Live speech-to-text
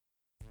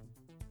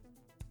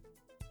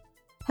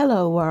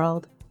Hello,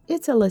 world.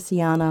 It's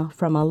Aliciana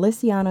from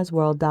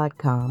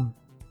alicianasworld.com.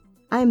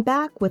 I'm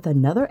back with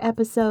another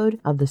episode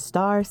of the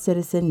Star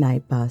Citizen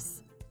Night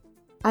Bus.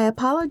 I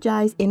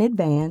apologize in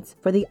advance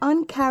for the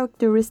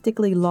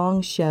uncharacteristically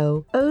long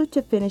show owed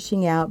to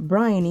finishing out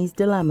Bryony's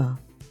Dilemma.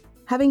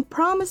 Having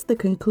promised the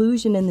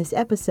conclusion in this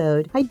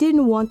episode, I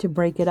didn't want to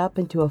break it up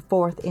into a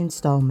fourth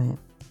installment.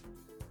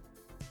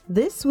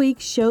 This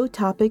week's show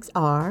topics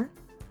are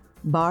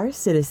Bar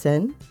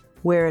Citizen,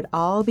 Where It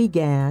All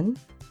Began,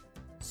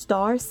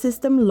 Star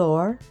System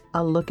Lore,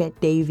 a look at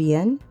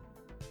Davian,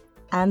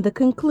 and the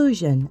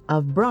conclusion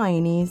of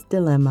Bryony's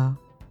Dilemma.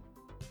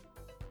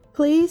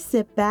 Please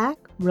sit back,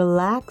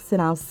 relax,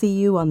 and I'll see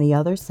you on the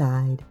other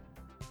side.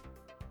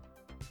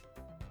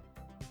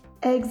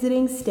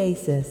 Exiting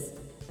stasis.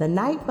 The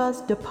night bus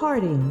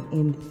departing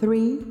in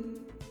 3,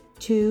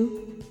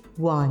 2,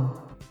 1.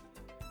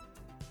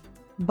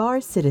 Bar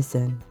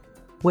Citizen,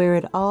 Where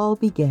It All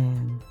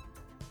Began.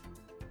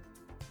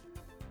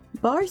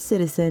 Bar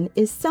Citizen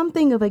is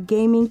something of a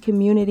gaming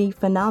community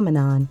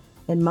phenomenon,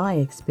 in my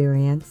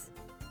experience.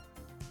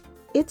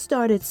 It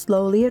started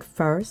slowly at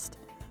first,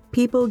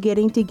 people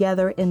getting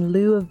together in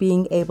lieu of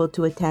being able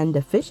to attend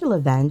official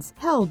events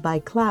held by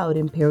Cloud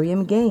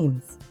Imperium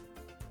Games.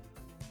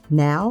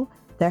 Now,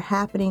 they're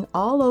happening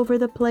all over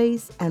the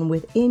place and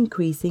with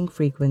increasing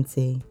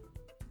frequency.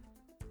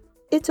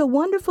 It's a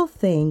wonderful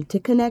thing to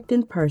connect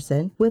in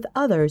person with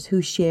others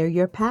who share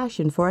your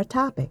passion for a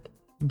topic,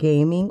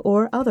 gaming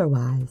or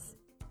otherwise.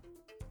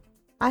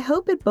 I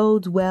hope it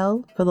bodes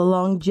well for the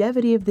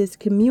longevity of this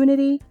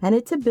community and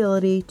its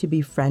ability to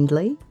be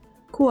friendly,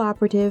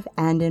 cooperative,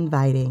 and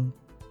inviting.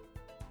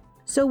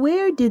 So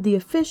where did the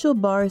official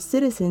Bar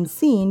Citizen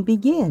scene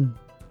begin?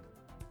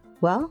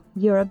 Well,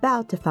 you're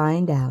about to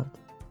find out.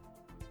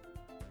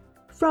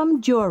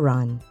 From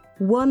Joran,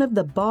 one of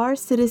the Bar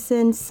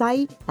Citizen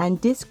site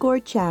and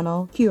Discord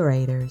channel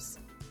curators.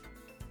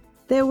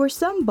 There were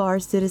some Bar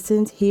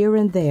Citizens here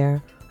and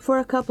there for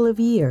a couple of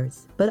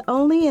years, but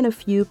only in a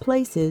few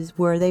places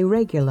were they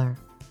regular.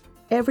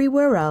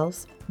 Everywhere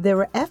else, there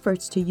were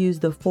efforts to use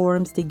the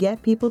forums to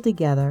get people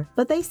together,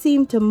 but they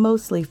seemed to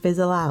mostly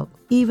fizzle out,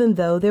 even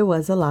though there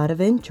was a lot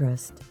of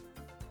interest.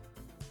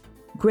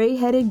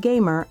 Gray-Headed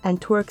Gamer and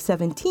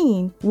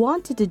Twerk17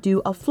 wanted to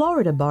do a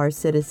Florida Bar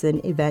Citizen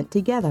event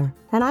together,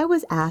 and I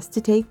was asked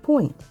to take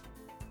point.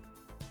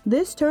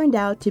 This turned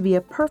out to be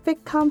a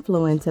perfect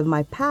confluence of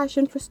my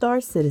passion for Star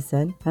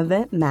Citizen,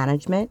 event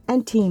management,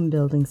 and team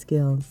building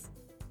skills.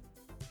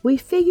 We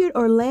figured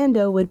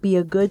Orlando would be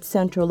a good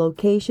central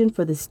location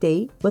for the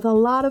state with a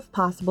lot of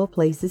possible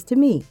places to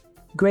meet.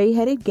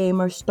 Gray-Headed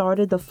Gamer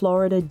started the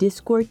Florida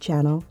Discord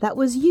channel that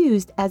was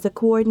used as a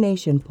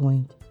coordination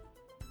point.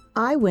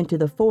 I went to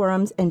the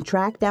forums and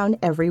tracked down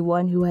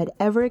everyone who had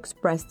ever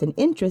expressed an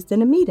interest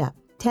in a meetup,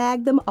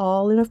 tagged them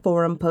all in a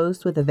forum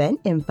post with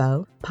event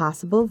info,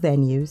 possible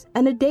venues,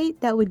 and a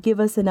date that would give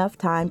us enough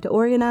time to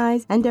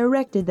organize, and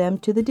directed them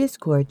to the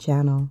Discord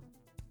channel.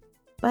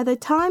 By the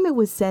time it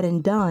was said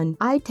and done,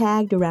 I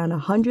tagged around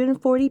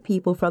 140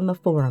 people from the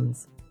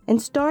forums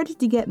and started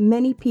to get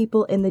many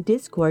people in the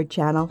Discord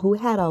channel who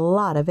had a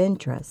lot of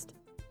interest.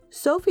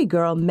 Sophie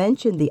Girl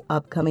mentioned the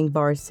upcoming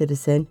Bar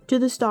Citizen to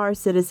the Star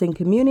Citizen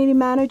community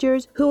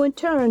managers, who in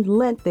turn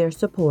lent their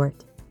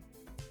support.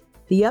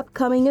 The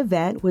upcoming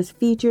event was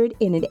featured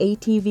in an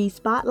ATV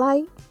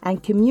spotlight,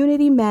 and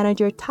community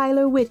manager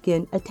Tyler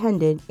Whitkin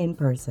attended in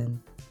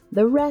person.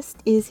 The rest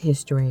is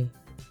history.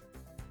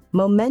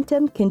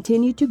 Momentum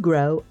continued to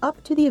grow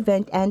up to the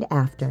event and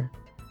after.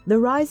 The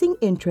rising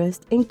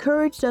interest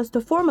encouraged us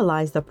to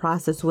formalize the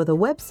process with a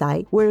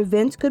website where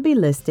events could be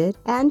listed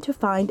and to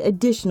find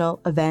additional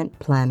event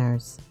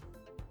planners.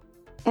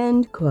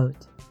 End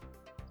quote.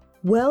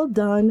 Well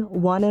done,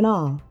 one and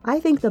all. I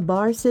think the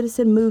Bar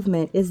Citizen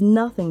movement is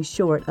nothing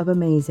short of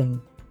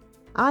amazing.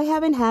 I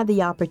haven't had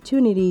the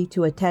opportunity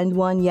to attend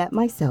one yet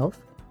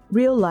myself.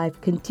 Real life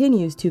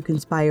continues to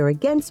conspire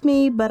against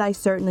me, but I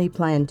certainly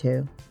plan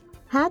to.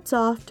 Hats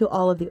off to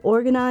all of the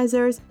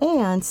organizers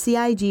and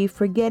CIG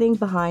for getting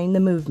behind the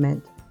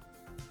movement.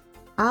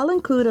 I'll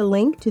include a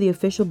link to the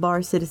official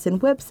Bar Citizen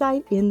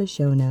website in the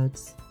show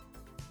notes.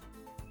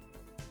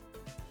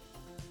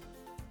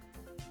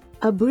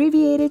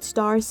 Abbreviated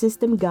Star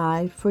System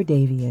Guide for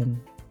Davian.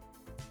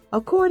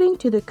 According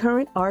to the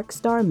current ARC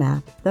star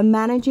map, the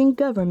managing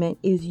government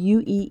is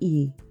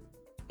UEE.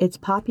 Its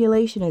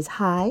population is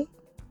high,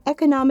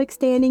 economic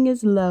standing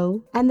is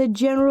low, and the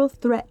general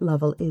threat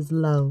level is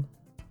low.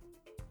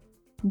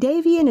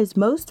 Davian is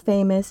most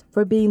famous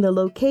for being the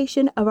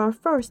location of our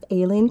first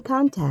alien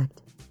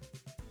contact.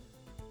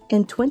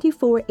 In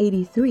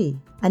 2483,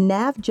 a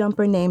nav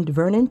jumper named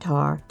Vernon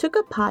Tarr took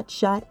a pot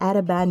shot at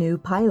a Banu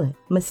pilot,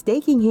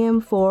 mistaking him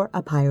for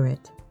a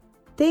pirate.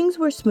 Things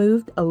were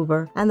smoothed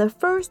over, and the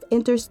first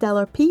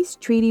interstellar peace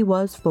treaty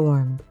was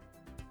formed.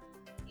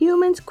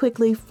 Humans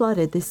quickly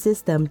flooded the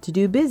system to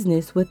do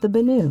business with the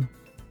Banu.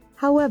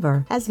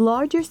 However, as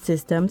larger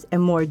systems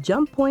and more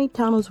jump point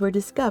tunnels were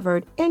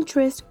discovered,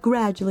 interest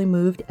gradually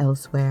moved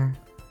elsewhere.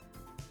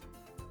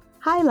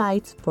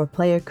 highlights for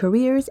player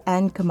careers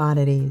and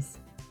commodities.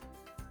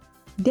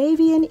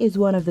 Davian is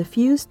one of the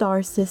few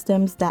star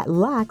systems that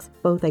lacks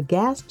both a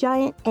gas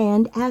giant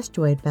and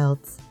asteroid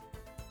belts.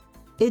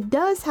 It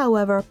does,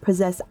 however,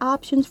 possess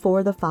options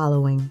for the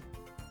following.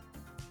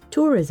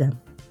 Tourism.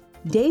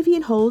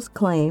 Davian holds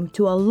claim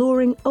to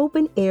alluring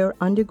open-air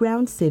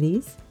underground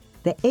cities,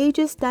 the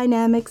Aegis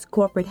Dynamics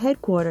corporate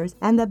headquarters,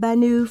 and the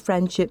Banu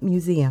Friendship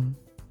Museum,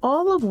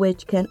 all of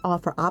which can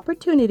offer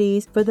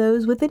opportunities for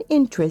those with an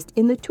interest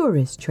in the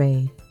tourist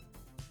trade.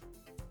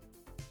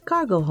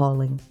 Cargo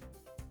hauling.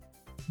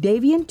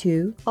 Davian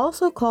 2,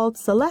 also called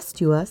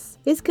Celestius,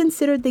 is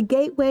considered the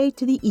gateway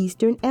to the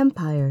Eastern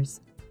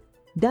Empires.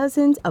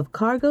 Dozens of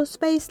cargo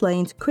space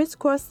lanes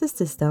crisscross the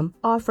system,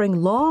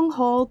 offering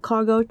long-haul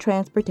cargo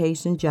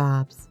transportation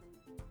jobs.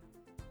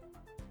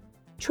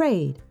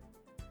 Trade.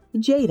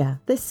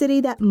 Jeddah, the city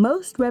that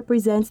most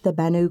represents the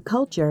Banu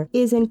culture,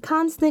 is in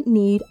constant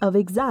need of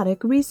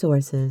exotic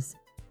resources.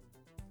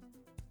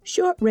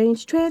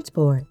 Short-range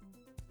transport.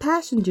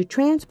 Passenger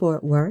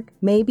transport work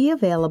may be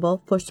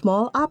available for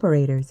small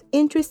operators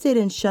interested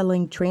in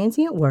shuttling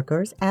transient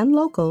workers and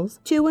locals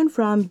to and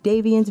from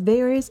Davian's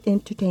various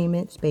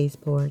entertainment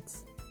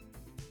spaceports.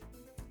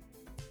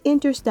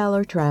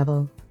 Interstellar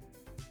travel.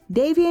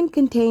 Davian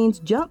contains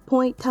jump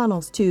point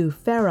tunnels to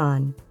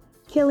Pharaon,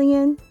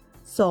 Killian,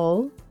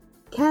 Sol,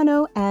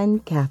 Cano,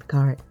 and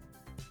Cathcart.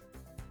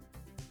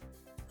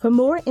 For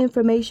more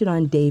information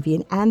on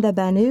Davian and the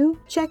Banu,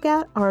 check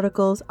out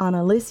articles on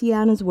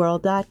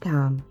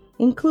AlicianasWorld.com,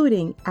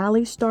 including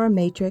Ali's Star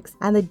Matrix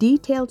and the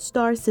detailed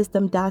star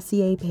system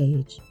dossier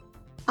page.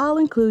 I'll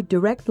include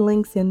direct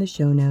links in the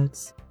show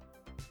notes.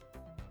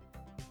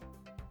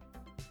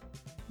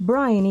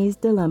 Bryony's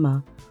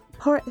Dilemma,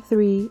 Part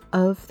 3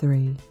 of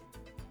 3.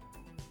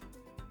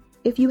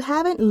 If you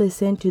haven't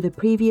listened to the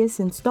previous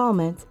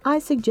installments, I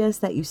suggest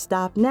that you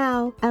stop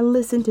now and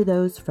listen to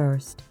those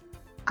first.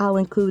 I'll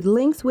include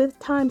links with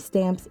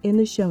timestamps in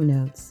the show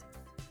notes.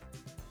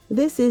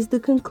 This is the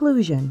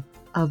conclusion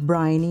of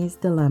Bryony's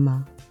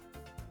Dilemma.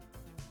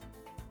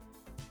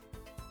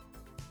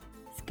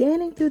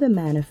 Scanning through the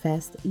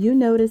manifest, you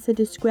notice a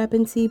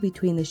discrepancy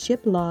between the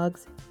ship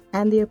logs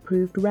and the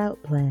approved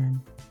route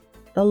plan.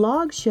 The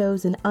log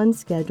shows an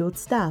unscheduled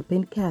stop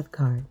in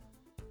Cathcart.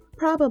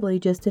 Probably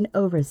just an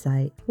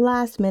oversight,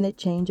 last-minute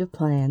change of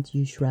plans,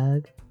 you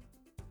shrug.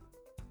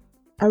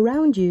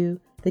 Around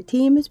you, the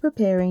team is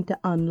preparing to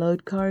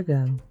unload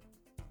cargo.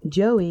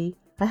 Joey,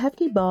 a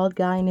hefty bald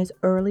guy in his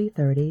early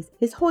 30s,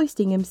 is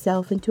hoisting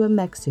himself into a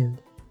mech suit.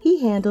 He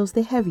handles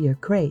the heavier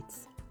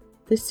crates.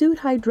 The suit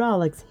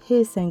hydraulics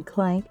hiss and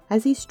clank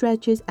as he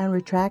stretches and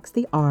retracts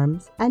the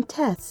arms and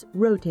tests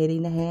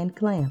rotating the hand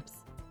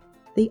clamps.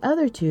 The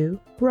other two,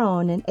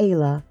 Ron and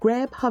Ayla,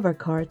 grab hover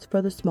carts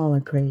for the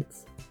smaller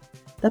crates.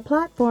 The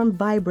platform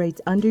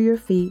vibrates under your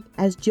feet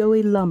as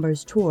Joey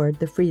lumbers toward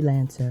the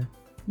Freelancer.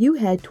 You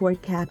head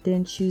toward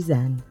Captain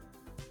Shuzen.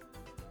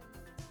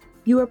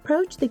 You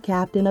approach the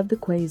captain of the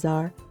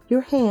Quasar,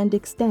 your hand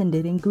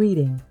extended in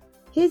greeting.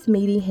 His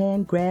meaty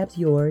hand grabs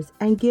yours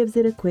and gives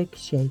it a quick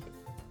shake.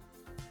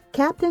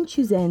 Captain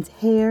Shuzen's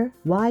hair,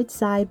 wide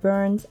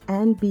sideburns,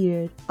 and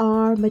beard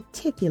are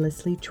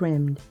meticulously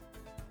trimmed.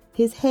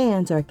 His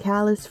hands are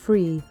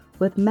callus-free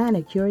with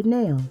manicured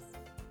nails.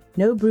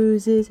 No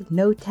bruises,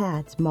 no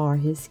tats mar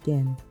his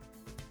skin.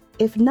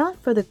 If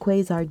not for the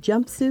Quasar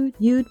jumpsuit,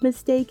 you'd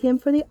mistake him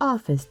for the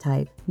office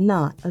type,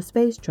 not a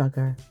space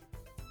trucker.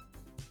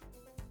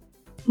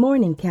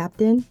 Morning,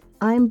 Captain.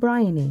 I'm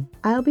Bryony.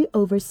 I'll be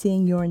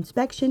overseeing your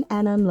inspection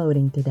and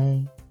unloading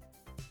today.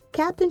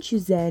 Captain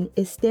Shuzen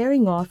is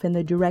staring off in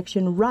the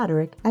direction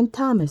Roderick and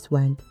Thomas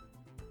went.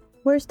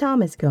 Where's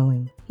Thomas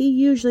going? He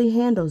usually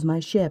handles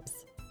my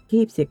ships.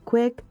 Keeps it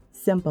quick,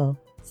 simple,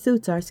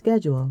 suits our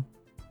schedule.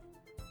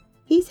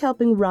 He's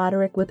helping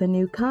Roderick with a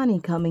new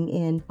Connie coming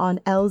in on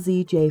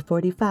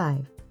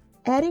LZJ-45.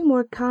 Adding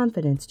more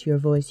confidence to your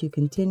voice, you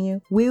continue,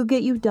 we'll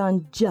get you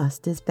done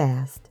just as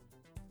fast.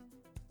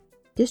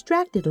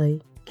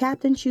 Distractedly,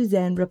 Captain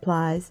Shuzen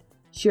replies,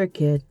 Sure,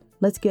 kid,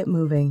 let's get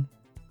moving.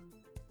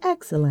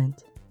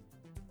 Excellent.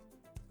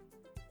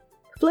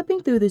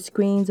 Flipping through the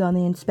screens on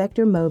the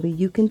Inspector Moby,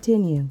 you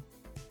continue.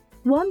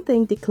 One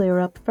thing to clear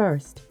up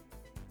first.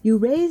 You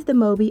raise the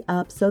Moby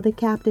up so the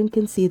captain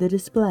can see the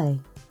display.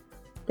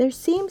 There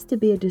seems to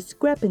be a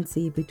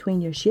discrepancy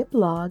between your ship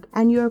log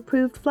and your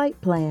approved flight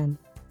plan.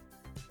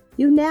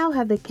 You now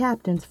have the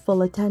captain's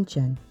full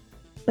attention,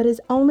 but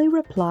his only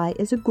reply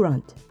is a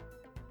grunt.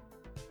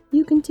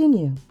 You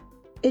continue.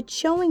 It's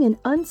showing an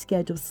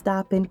unscheduled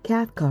stop in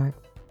Cathcart.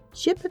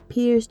 Ship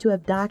appears to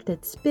have docked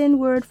at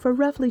Spinward for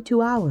roughly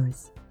 2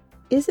 hours.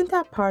 Isn't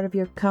that part of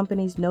your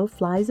company's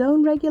no-fly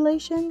zone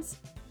regulations?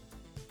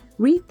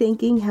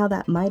 Rethinking how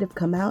that might have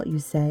come out, you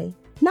say.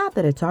 Not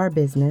that it's our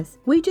business,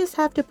 we just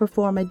have to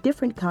perform a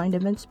different kind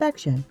of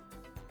inspection.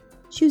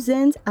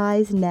 Shuzen's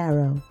eyes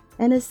narrow,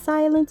 and his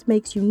silence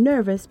makes you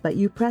nervous, but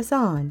you press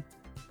on.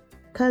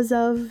 'Cause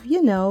of,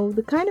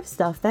 the kind of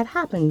stuff that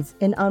happens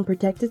in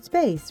unprotected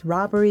space,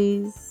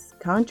 robberies,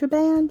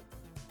 contraband.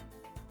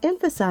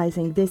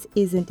 Emphasizing this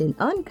isn't an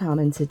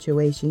uncommon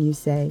situation, you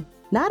say.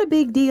 Not a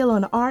big deal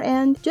on our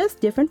end, just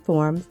different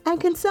forms, and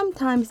can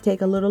sometimes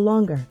take a little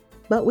longer.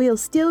 But we'll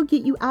still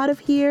get you out of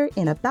here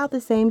in about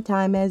the same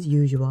time as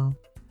usual.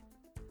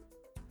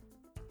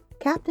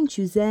 Captain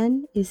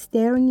Shuzen is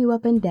staring you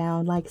up and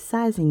down like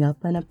sizing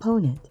up an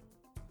opponent.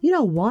 You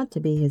don't want to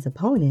be his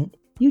opponent,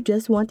 you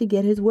just want to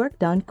get his work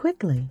done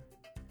quickly.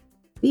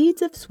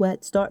 Beads of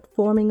sweat start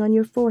forming on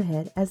your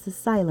forehead as the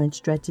silence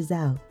stretches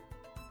out.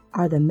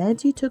 Are the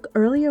meds you took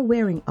earlier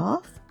wearing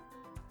off?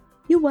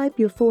 You wipe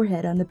your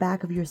forehead on the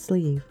back of your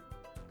sleeve.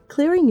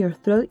 Clearing your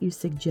throat, you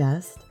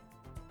suggest.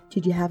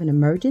 Did you have an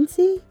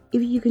emergency?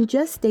 If you can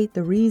just state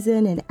the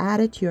reason and add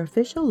it to your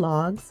official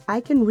logs,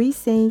 I can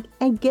resync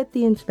and get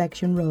the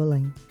inspection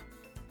rolling.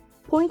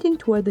 Pointing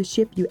toward the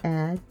ship, you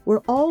add,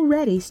 we're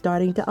already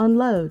starting to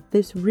unload.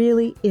 This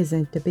really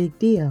isn't a big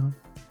deal.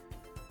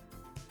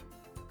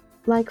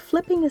 Like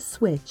flipping a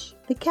switch,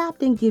 the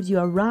captain gives you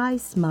a wry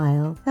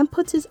smile and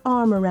puts his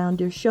arm around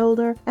your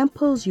shoulder and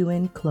pulls you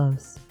in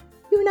close.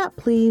 You're not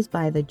pleased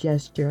by the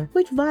gesture,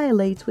 which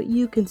violates what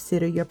you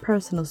consider your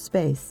personal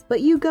space, but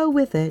you go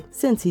with it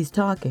since he's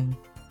talking.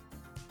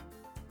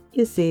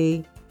 You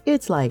see,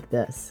 it's like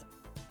this.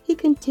 He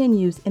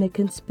continues in a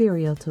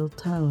conspiratorial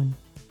tone.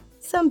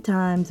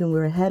 Sometimes when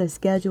we're ahead of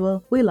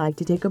schedule, we like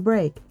to take a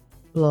break,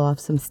 blow off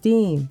some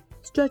steam,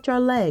 stretch our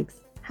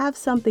legs, have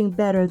something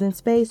better than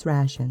space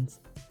rations.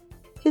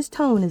 His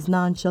tone is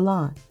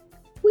nonchalant.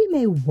 We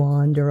may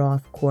wander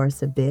off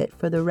course a bit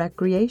for the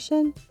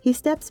recreation. He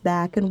steps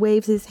back and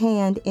waves his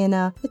hand in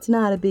a it's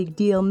not a big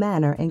deal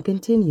manner and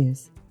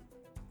continues.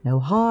 No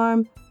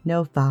harm,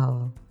 no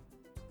foul.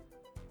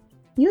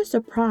 You're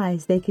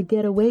surprised they could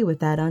get away with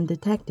that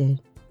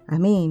undetected. I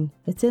mean,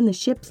 it's in the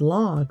ship's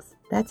logs.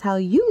 That's how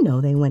you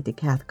know they went to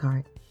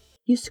Cathcart.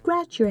 You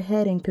scratch your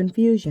head in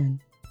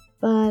confusion.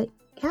 But,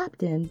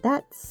 Captain,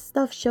 that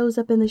stuff shows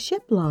up in the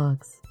ship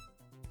logs.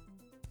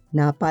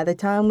 Not by the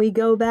time we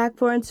go back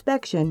for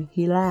inspection,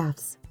 he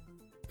laughs.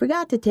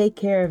 Forgot to take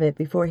care of it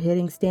before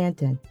hitting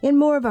Stanton, in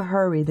more of a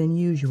hurry than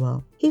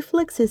usual. He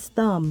flicks his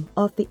thumb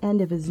off the end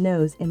of his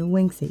nose and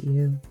winks at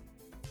you.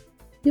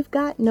 You've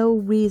got no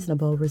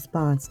reasonable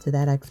response to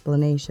that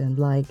explanation,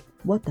 like,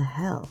 what the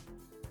hell?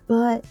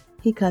 But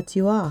he cuts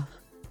you off.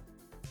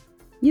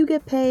 You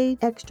get paid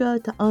extra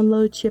to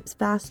unload ships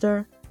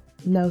faster?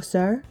 No,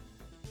 sir.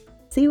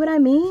 See what I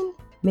mean?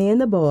 Me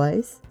and the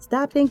boys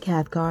stopped in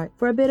Cathcart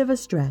for a bit of a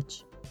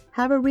stretch.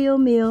 Have a real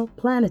meal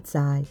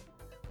planet-side.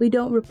 We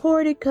don't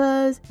report it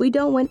 'cause we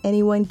don't want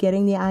anyone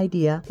getting the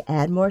idea to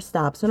add more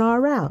stops on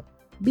our route.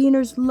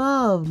 Beaners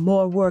love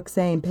more work,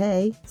 same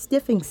pay,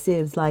 stiffing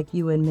sieves like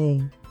you and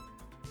me.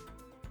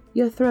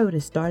 Your throat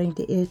is starting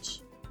to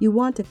itch. You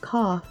want to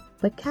cough,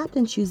 but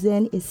Captain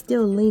Shuzen is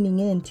still leaning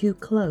in too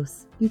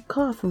close. You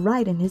cough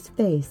right in his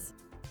face.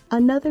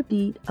 Another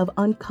beat of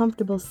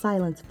uncomfortable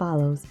silence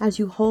follows as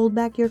you hold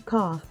back your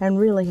cough and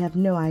really have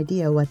no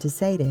idea what to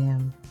say to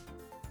him.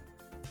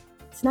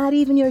 It's not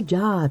even your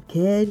job,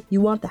 kid. You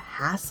want the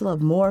hassle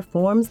of more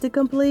forms to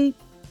complete?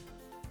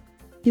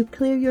 You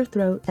clear your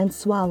throat and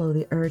swallow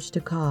the urge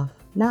to cough.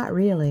 Not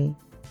really.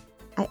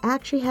 I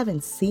actually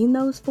haven't seen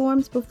those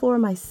forms before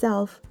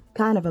myself,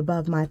 kind of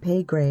above my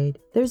pay grade.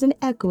 There's an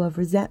echo of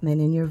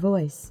resentment in your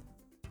voice.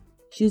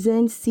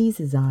 Shuzen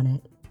seizes on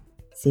it.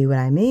 See what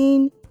I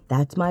mean?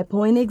 That's my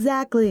point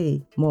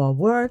exactly. More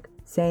work,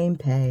 same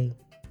pay.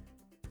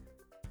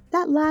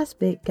 That last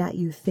bit got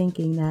you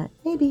thinking that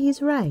maybe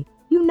he's right.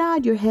 You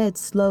nod your head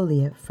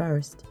slowly at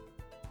first.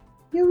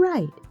 You're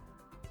right.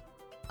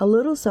 A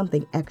little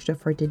something extra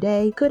for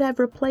today could have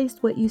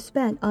replaced what you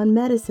spent on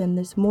medicine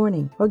this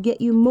morning, or get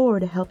you more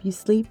to help you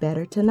sleep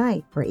better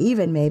tonight, or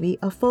even maybe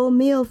a full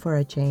meal for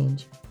a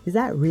change. Is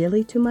that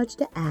really too much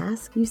to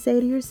ask, you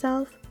say to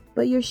yourself?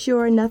 But you're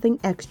sure nothing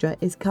extra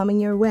is coming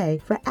your way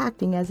for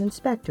acting as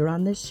inspector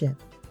on this ship.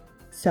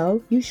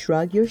 So you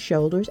shrug your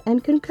shoulders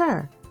and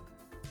concur.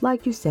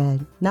 Like you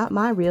said, not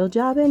my real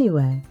job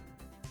anyway.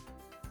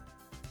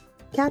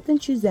 Captain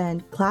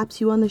Shuzen claps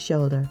you on the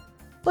shoulder.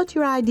 What's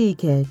your ID,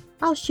 kid?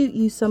 I'll shoot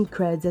you some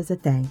creds as a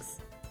thanks.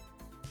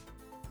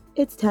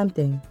 It's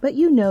tempting, but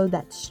you know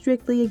that's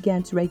strictly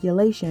against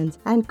regulations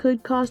and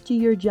could cost you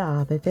your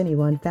job if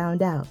anyone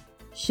found out.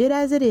 Shit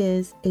as it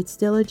is, it's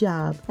still a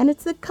job, and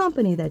it's the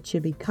company that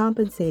should be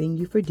compensating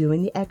you for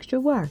doing the extra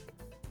work.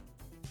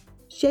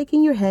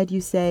 Shaking your head,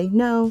 you say,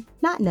 no,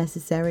 not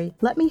necessary.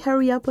 Let me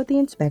hurry up with the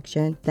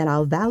inspection, then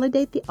I'll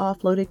validate the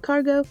offloaded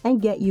cargo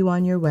and get you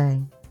on your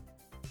way.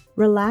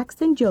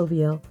 Relaxed and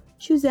jovial,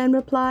 Shuzen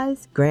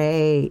replies,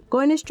 great,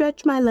 going to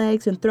stretch my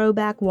legs and throw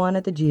back one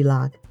at the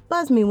G-lock.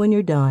 Buzz me when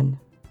you're done.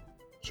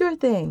 Sure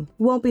thing,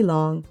 won't be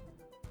long.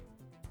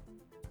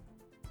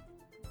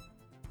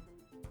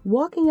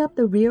 Walking up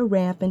the rear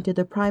ramp into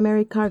the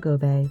primary cargo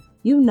bay,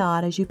 you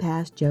nod as you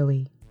pass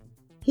Joey.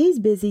 He's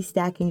busy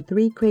stacking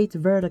 3 crates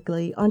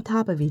vertically on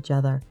top of each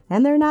other,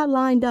 and they're not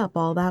lined up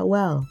all that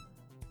well.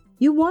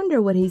 You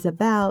wonder what he's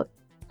about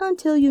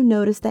until you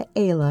notice that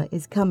Ayla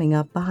is coming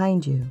up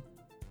behind you.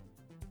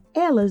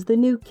 Ayla's the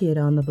new kid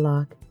on the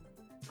block.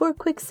 For a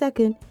quick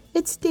second,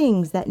 it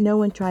stings that no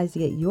one tries to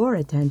get your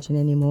attention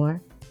anymore.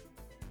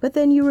 But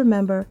then you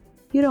remember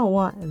you don't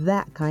want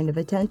that kind of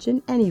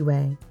attention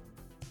anyway.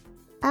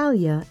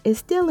 Alia is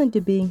still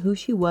into being who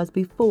she was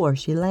before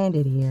she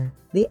landed here,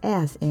 the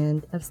ass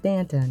end of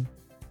Stanton.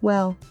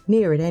 Well,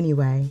 near it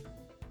anyway.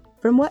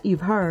 From what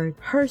you've heard,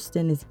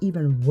 Hurston is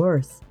even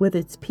worse with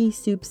its pea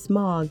soup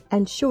smog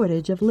and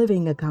shortage of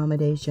living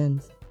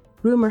accommodations.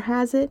 Rumor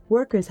has it,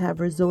 workers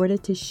have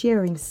resorted to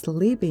sharing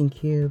sleeping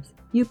cubes.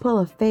 You pull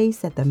a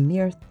face at the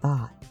mere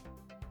thought.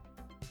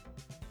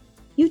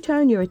 You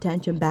turn your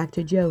attention back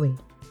to Joey.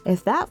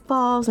 If that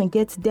falls and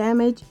gets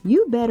damaged,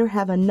 you better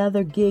have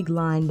another gig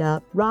lined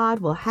up. Rod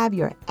will have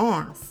your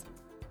ass.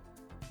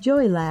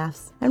 Joey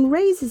laughs and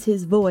raises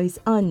his voice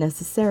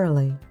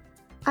unnecessarily.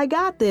 I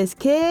got this,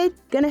 kid.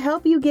 Gonna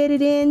help you get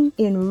it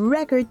in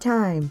record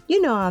time.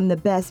 You know I'm the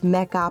best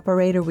mech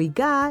operator we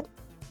got.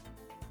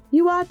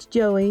 You watch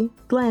Joey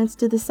glance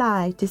to the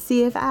side to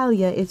see if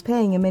Alia is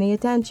paying him any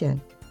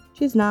attention.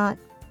 She's not.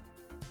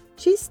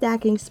 She's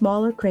stacking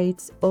smaller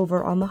crates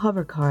over on the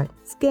hover cart,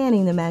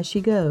 scanning them as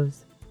she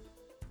goes.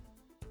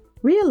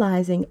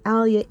 Realizing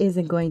Alia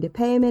isn't going to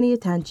pay him any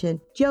attention,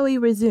 Joey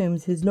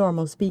resumes his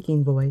normal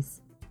speaking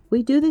voice.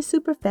 We do this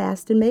super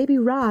fast and maybe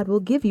Rod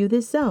will give you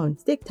this zone.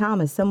 Stick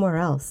Thomas somewhere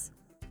else.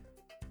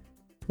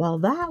 While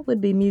that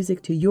would be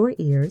music to your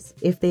ears,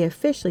 if they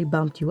officially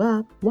bumped you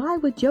up, why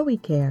would Joey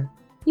care?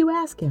 You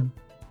ask him.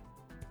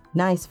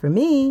 Nice for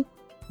me.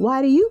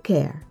 Why do you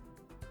care?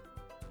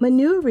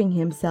 Maneuvering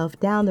himself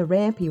down the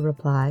ramp, he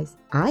replies,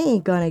 I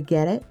ain't gonna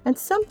get it, and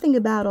something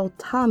about old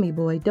Tommy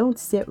boy don't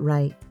sit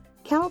right.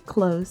 Count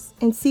close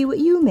and see what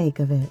you make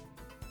of it.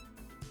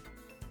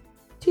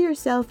 To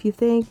yourself, you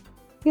think,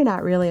 you're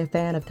not really a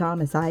fan of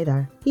Thomas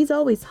either. He's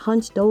always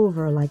hunched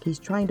over like he's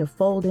trying to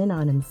fold in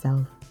on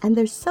himself. And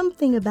there's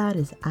something about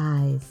his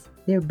eyes.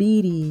 They're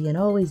beady and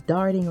always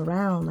darting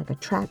around like a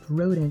trapped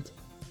rodent.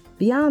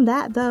 Beyond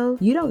that, though,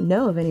 you don't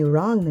know of any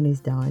wrong that he's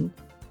done.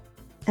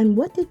 And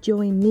what did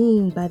Joey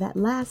mean by that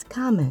last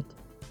comment?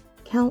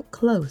 Count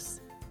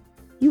close.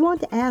 You want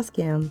to ask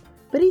him,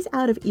 but he's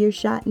out of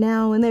earshot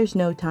now and there's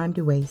no time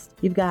to waste.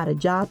 You've got a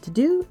job to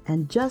do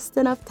and just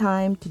enough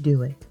time to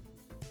do it.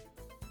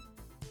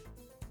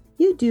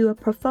 You do a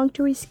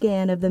perfunctory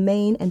scan of the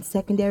main and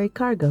secondary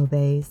cargo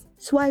bays,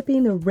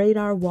 swiping the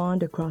radar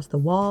wand across the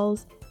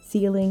walls,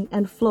 ceiling,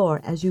 and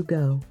floor as you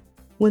go.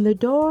 When the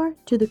door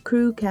to the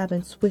crew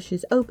cabin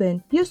swishes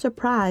open, you're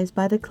surprised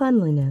by the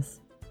cleanliness.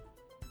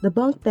 The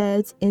bunk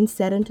beds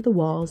inset into the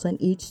walls on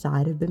each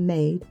side have been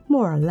made,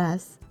 more or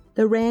less.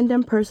 The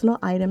random personal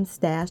items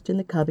stashed in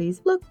the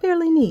cubbies look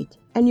fairly neat,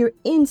 and you're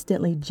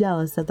instantly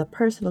jealous of the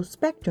personal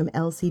spectrum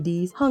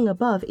LCDs hung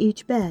above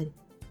each bed.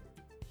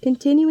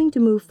 Continuing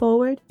to move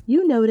forward,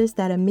 you notice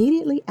that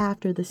immediately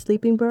after the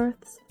sleeping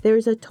berths, there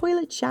is a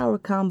toilet shower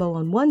combo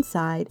on one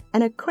side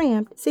and a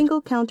cramped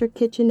single-counter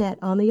kitchenette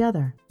on the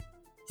other.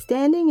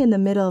 Standing in the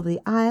middle of the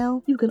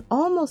aisle, you can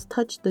almost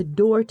touch the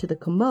door to the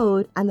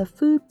commode and the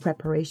food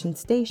preparation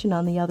station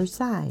on the other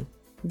side.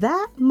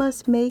 That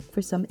must make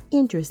for some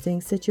interesting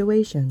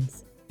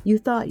situations. You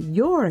thought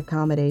your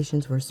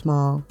accommodations were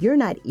small. You're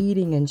not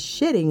eating and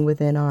shitting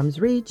within arm's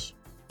reach.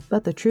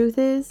 But the truth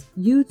is,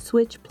 you'd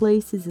switch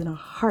places in a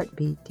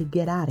heartbeat to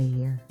get out of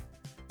here.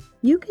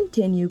 You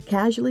continue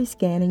casually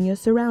scanning your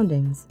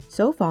surroundings.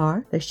 So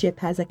far, the ship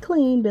has a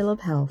clean bill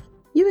of health.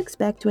 You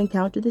expect to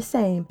encounter the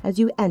same as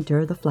you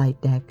enter the flight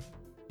deck.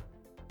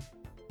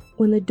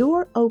 When the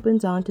door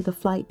opens onto the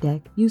flight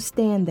deck, you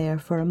stand there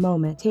for a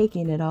moment,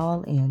 taking it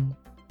all in.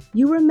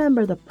 You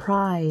remember the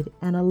pride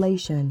and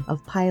elation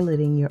of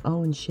piloting your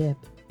own ship.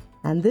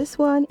 And this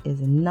one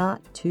is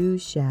not too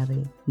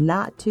shabby.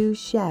 Not too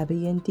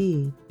shabby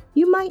indeed.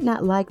 You might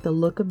not like the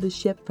look of the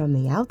ship from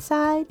the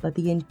outside, but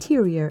the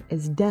interior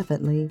is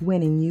definitely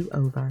winning you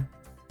over.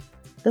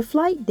 The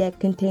flight deck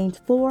contains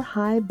 4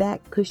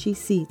 high-back cushy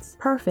seats,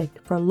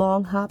 perfect for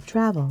long hop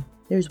travel.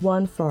 There's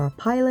one for a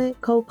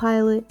pilot,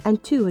 co-pilot,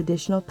 and 2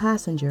 additional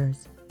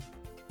passengers.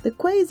 The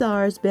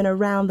Quasar's been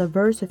around the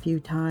verse a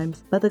few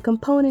times, but the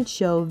components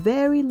show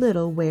very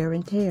little wear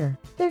and tear.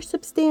 They're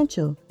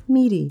substantial,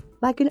 meaty,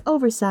 like an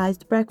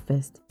oversized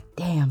breakfast.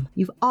 Damn,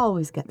 you've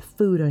always got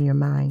food on your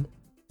mind.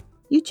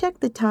 You check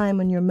the time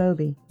on your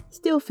Moby,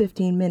 still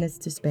 15 minutes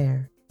to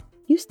spare.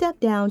 You step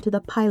down to the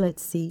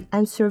pilot's seat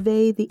and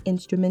survey the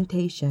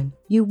instrumentation.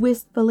 You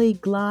wistfully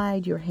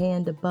glide your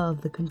hand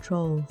above the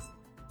controls.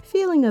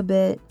 Feeling a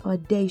bit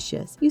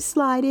audacious, you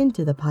slide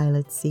into the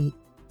pilot's seat.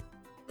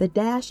 The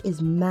dash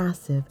is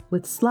massive,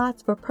 with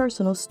slots for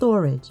personal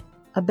storage,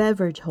 a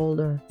beverage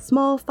holder,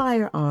 small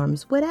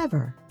firearms,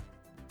 whatever.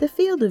 The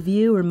field of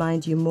view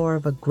reminds you more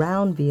of a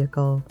ground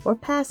vehicle or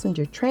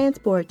passenger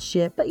transport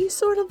ship, but you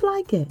sort of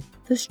like it.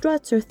 The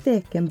struts are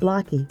thick and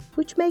blocky,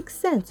 which makes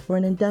sense for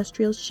an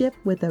industrial ship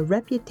with a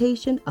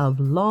reputation of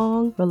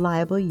long,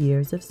 reliable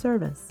years of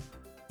service.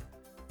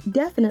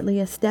 Definitely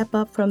a step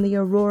up from the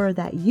Aurora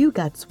that you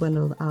got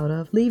swindled out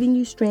of, leaving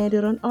you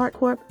stranded on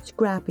ArcCorp,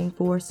 scrapping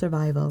for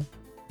survival.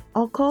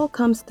 A call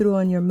comes through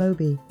on your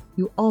Moby.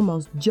 You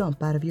almost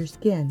jump out of your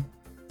skin.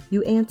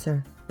 You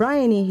answer,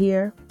 Bryony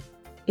here.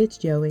 It's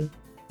Joey.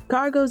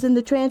 Cargo's in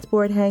the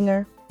transport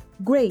hangar.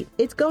 Great,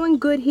 it's going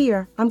good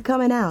here. I'm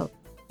coming out.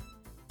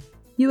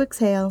 You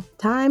exhale.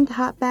 Time to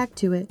hop back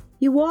to it.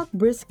 You walk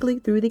briskly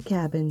through the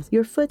cabins,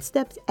 your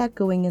footsteps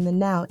echoing in the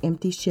now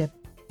empty ship.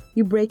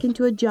 You break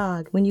into a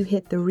jog when you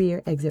hit the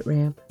rear exit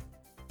ramp.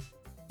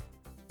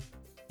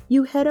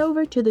 You head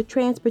over to the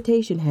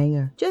transportation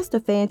hangar, just a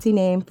fancy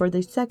name for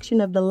the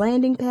section of the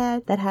landing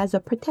pad that has a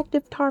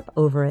protective tarp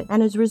over it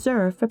and is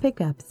reserved for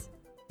pickups.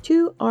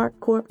 2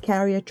 ArcCorp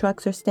carrier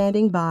trucks are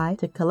standing by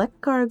to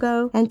collect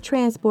cargo and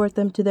transport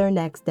them to their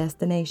next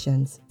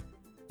destinations.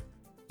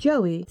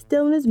 Joey,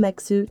 still in his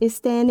mech suit, is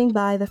standing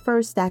by the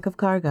first stack of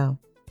cargo.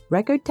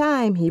 Record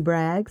time, he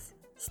brags.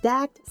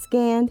 Stacked,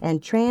 scanned,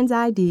 and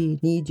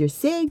trans-ID'd. Need your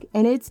SIG,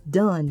 and it's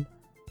done.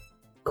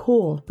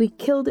 Cool, we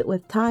killed it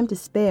with time to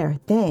spare,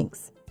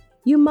 thanks.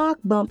 You mock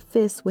bump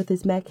fists with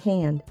his mech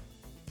hand.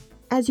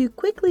 As you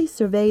quickly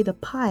survey the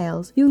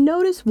piles, you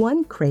notice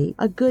one crate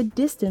a good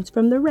distance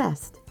from the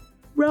rest.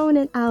 Rowan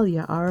and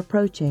Alia are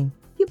approaching.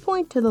 You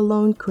point to the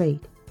lone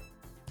crate.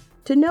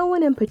 To no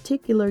one in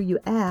particular you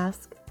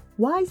ask,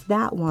 why's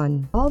that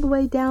one all the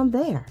way down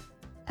there?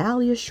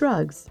 Alia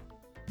shrugs.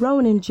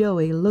 Rowan and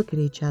Joey look at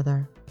each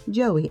other.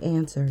 Joey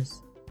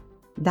answers.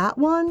 That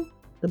one?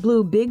 The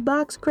blue big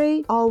box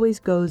crate always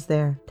goes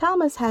there.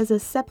 Thomas has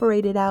us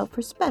separated out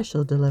for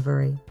special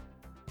delivery.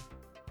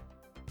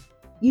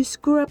 You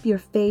screw up your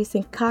face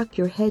and cock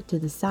your head to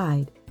the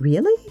side.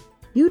 Really?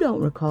 You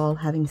don't recall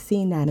having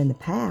seen that in the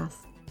past.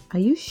 Are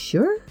you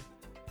sure?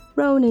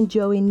 Rowan and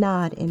Joey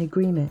nod in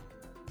agreement.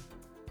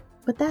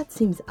 But that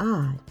seems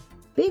odd.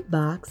 Big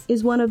Box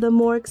is one of the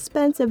more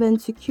expensive and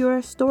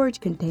secure storage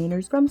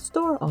containers from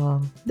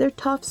StoreAll. They're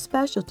tough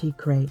specialty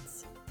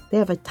crates. They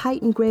have a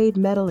Titan-grade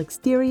metal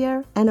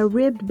exterior and a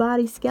ribbed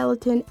body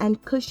skeleton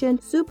and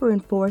cushioned,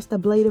 super-enforced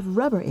ablative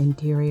rubber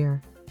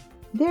interior.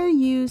 They're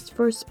used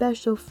for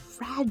special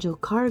fragile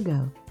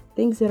cargo,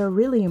 things that are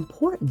really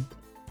important.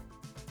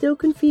 Still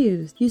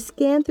confused, you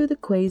scan through the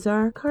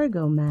Quasar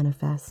cargo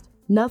manifest.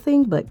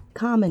 Nothing but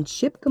common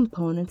ship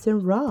components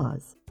and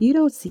raws. You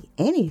don't see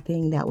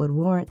anything that would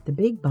warrant the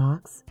big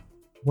box.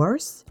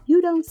 Worse,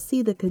 you don't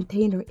see the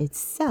container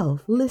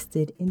itself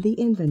listed in the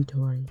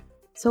inventory.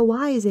 So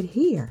why is it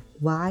here?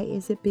 Why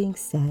is it being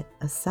set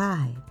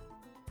aside?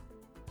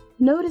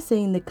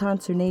 Noticing the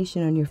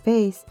consternation on your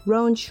face,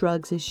 Rowan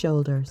shrugs his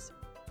shoulders.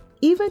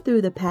 Even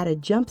through the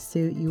padded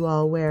jumpsuit you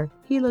all wear,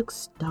 he looks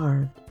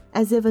starved,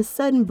 as if a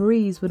sudden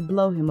breeze would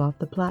blow him off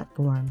the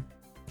platform.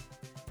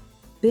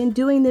 Been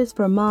doing this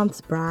for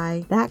months,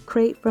 Bry. That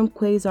crate from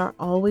Quasar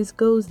always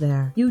goes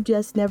there. You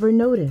just never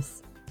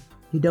notice.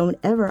 You don't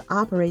ever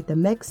operate the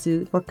mech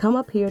suit or come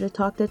up here to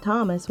talk to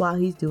Thomas while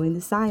he's doing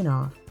the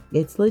sign-off.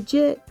 It's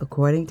legit,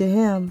 according to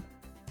him.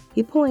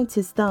 He points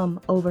his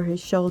thumb over his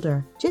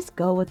shoulder. Just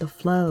go with the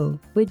flow.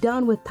 We're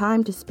done with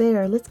time to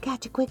spare. Let's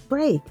catch a quick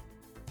break.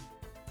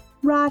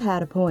 Rod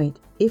had a point.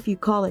 If you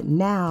call it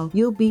now,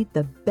 you'll beat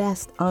the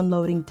best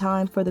unloading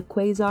time for the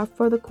Quasar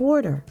for the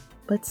quarter.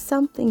 But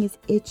something is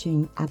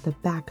itching at the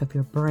back of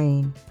your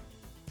brain.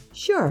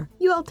 Sure,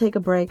 you all take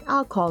a break.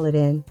 I'll call it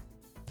in.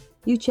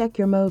 You check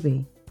your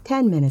Moby.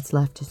 10 minutes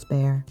left to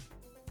spare.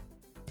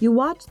 You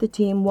watch the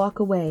team walk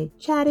away,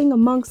 chatting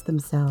amongst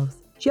themselves.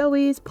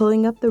 Joey is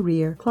pulling up the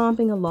rear,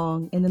 clomping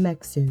along in the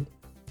mech suit.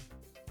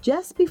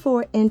 Just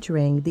before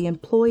entering the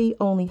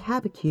employee-only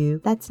habitacle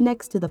that's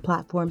next to the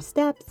platform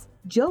steps,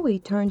 Joey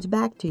turns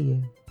back to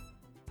you.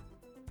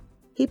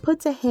 He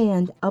puts a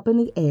hand up in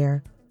the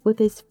air with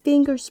his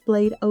fingers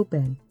splayed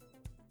open,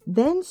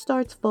 then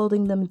starts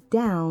folding them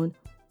down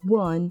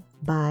one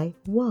by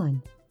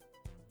one.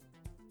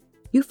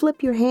 You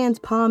flip your hands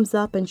palms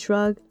up and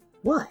shrug.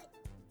 What?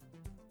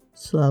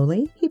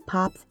 Slowly, he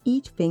pops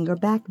each finger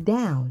back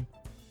down.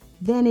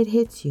 Then it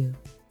hits you.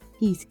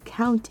 He's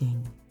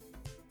counting.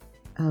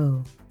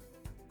 Oh.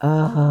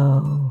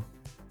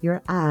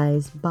 Your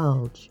eyes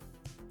bulge.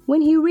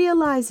 When he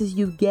realizes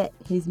you get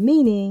his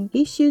meaning,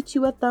 he shoots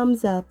you a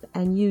thumbs up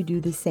and you do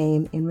the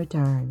same in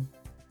return.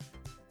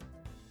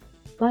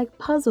 Like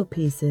puzzle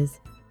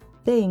pieces,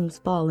 things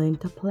fall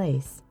into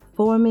place,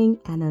 forming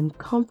an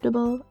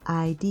uncomfortable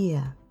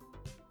idea.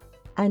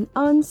 An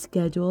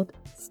unscheduled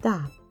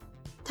stop.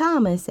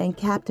 Thomas and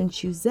Captain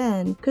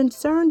Shuzen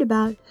concerned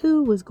about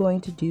who was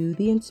going to do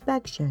the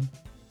inspection.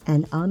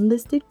 An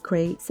unlisted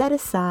crate set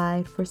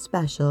aside for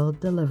special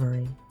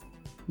delivery.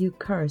 You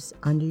curse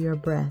under your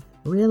breath.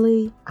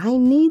 Really? I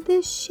need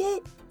this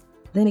shit?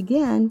 Then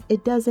again,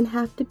 it doesn't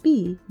have to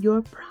be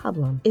your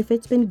problem if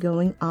it's been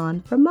going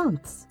on for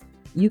months.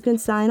 You can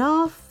sign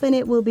off and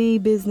it will be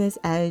business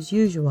as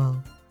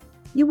usual.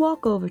 You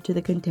walk over to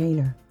the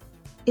container.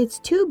 It's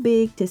too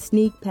big to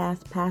sneak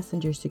past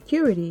passenger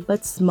security,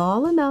 but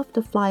small enough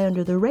to fly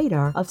under the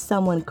radar of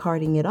someone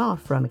carting it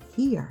off from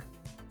here.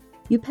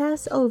 You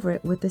pass over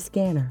it with the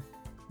scanner.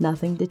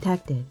 Nothing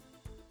detected.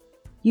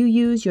 You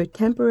use your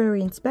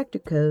temporary inspector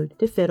code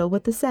to fiddle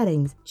with the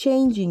settings,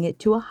 changing it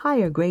to a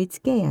higher grade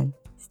scan.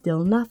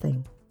 Still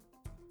nothing.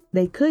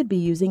 They could be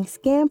using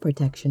scam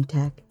protection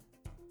tech.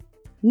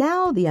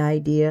 Now the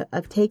idea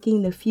of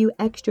taking the few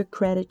extra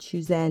credits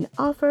Suzanne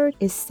offered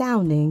is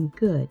sounding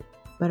good.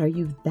 But are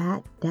you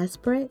that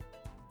desperate?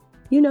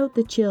 You note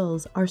the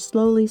chills are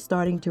slowly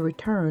starting to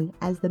return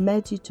as the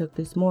meds you took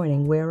this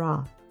morning wear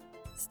off.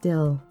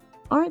 Still,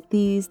 aren't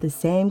these the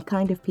same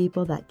kind of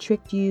people that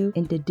tricked you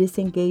into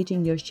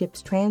disengaging your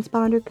ship's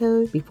transponder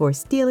code before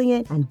stealing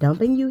it and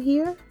dumping you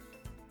here?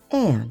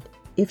 And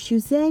if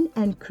Suzanne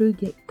and crew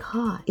get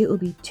caught, it will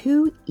be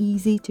too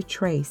easy to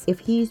trace if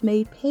he's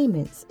made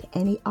payments to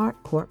any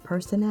ArcCorp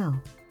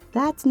personnel.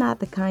 That's not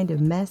the kind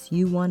of mess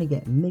you want to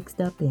get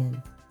mixed up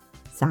in.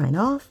 Sign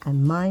off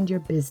and mind your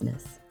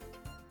business.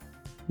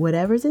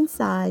 Whatever's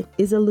inside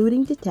is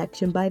eluding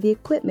detection by the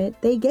equipment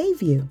they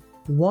gave you.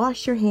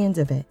 Wash your hands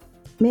of it.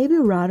 Maybe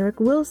Roderick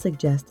will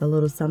suggest a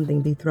little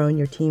something be thrown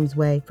your team's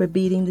way for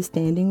beating the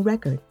standing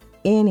record.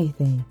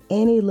 Anything,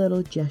 any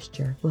little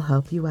gesture will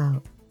help you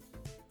out.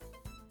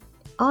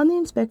 On the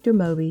Inspector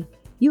Moby,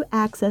 you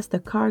access the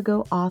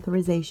cargo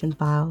authorization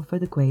file for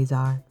the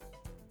Quasar.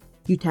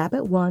 You tap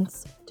it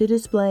once to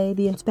display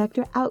the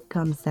Inspector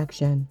Outcomes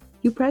section.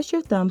 You press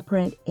your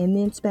thumbprint in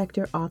the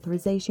Inspector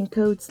Authorization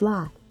Code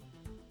slot.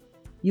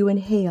 You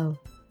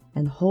inhale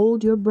and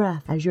hold your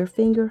breath as your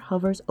finger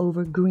hovers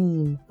over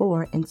green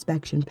for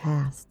inspection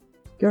passed.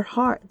 Your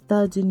heart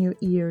thuds in your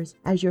ears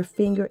as your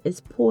finger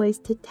is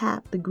poised to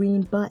tap the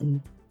green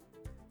button.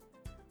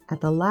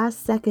 At the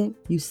last second,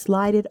 you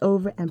slide it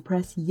over and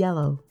press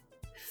yellow,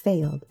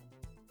 failed,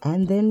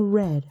 and then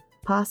red,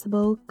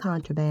 possible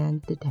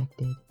contraband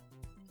detected.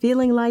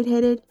 Feeling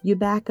lightheaded, you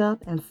back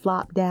up and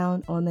flop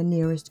down on the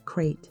nearest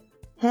crate.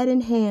 Head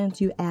in hands,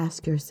 you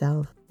ask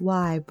yourself,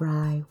 why,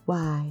 Bry,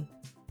 why?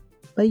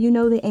 But you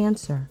know the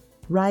answer.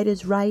 Right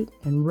is right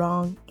and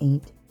wrong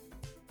ain't.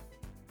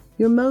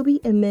 Your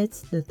Moby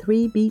emits the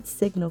 3-beat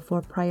signal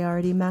for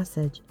priority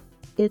message.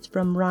 It's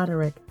from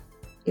Roderick.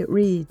 It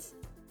reads,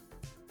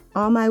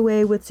 "On my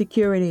way with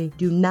security,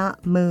 do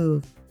not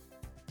move."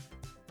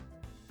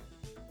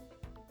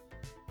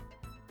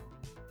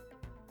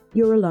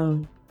 You're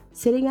alone,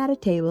 sitting at a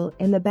table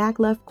in the back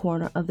left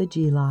corner of the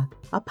G-Lock,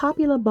 a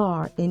popular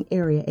bar in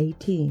Area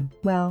 18.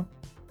 Well,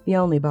 the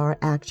only bar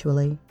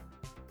actually.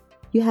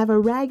 You have a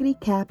raggedy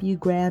cap you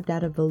grabbed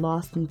out of the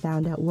lost and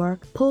found at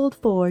work, pulled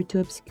forward to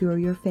obscure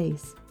your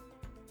face.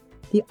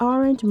 The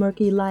orange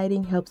murky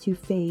lighting helps you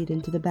fade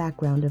into the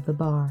background of the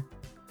bar.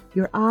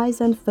 Your eyes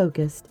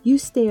unfocused, you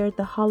stare at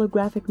the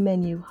holographic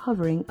menu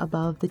hovering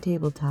above the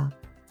tabletop.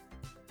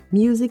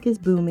 Music is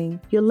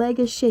booming, your leg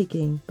is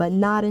shaking, but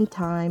not in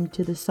time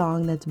to the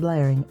song that's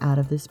blaring out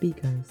of the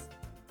speakers.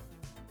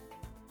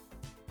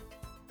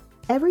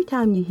 Every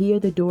time you hear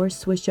the door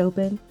swish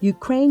open, you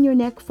crane your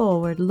neck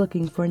forward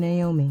looking for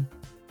Naomi.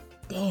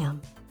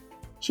 Damn,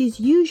 she's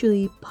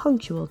usually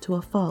punctual to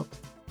a fault.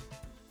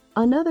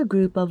 Another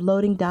group of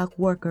loading dock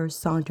workers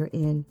saunter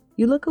in.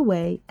 You look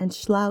away and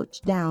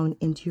slouch down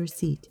into your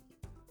seat.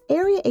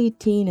 Area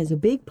 18 is a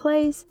big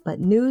place, but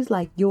news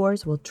like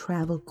yours will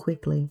travel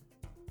quickly.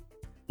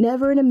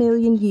 Never in a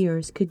million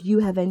years could you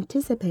have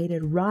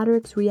anticipated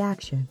Roderick's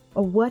reaction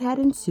or what had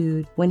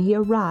ensued when he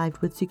arrived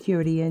with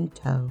security in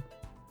tow.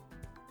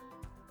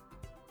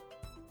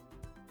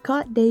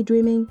 Caught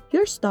daydreaming,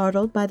 you're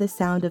startled by the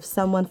sound of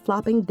someone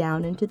flopping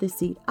down into the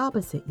seat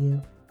opposite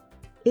you.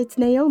 It's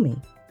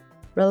Naomi.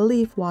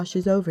 Relief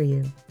washes over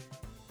you.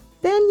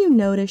 Then you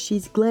notice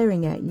she's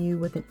glaring at you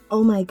with an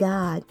 "oh my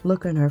god"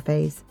 look on her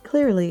face.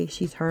 Clearly,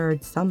 she's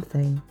heard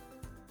something.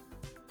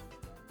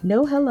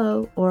 No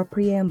hello or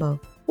preamble.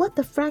 "What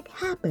the frack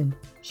happened?"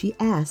 she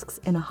asks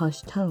in a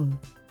hushed tone.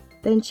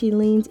 Then she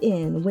leans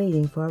in,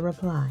 waiting for a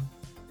reply.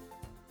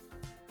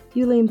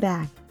 You lean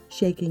back,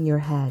 shaking your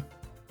head.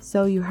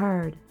 "So you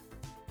heard."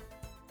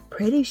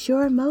 "Pretty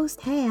sure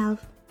most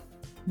have."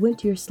 "Went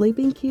to your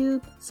sleeping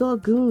cube, saw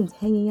goons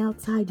hanging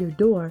outside your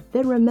door,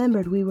 then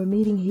remembered we were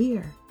meeting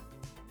here."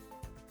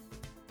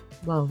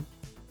 "Well,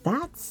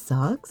 that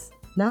sucks.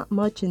 Not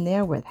much in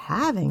there worth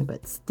having,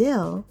 but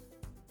still."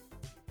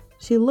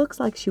 She looks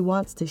like she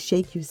wants to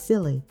shake you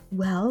silly.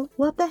 "Well,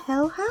 what the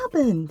hell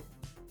happened?"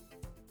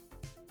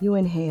 You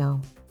inhale.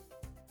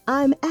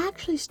 "I'm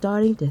actually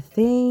starting to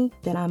think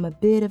that I'm a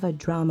bit of a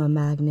drama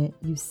magnet,"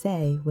 you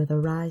say with a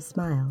wry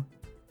smile.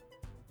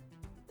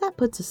 That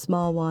puts a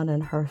small one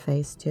on her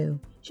face, too.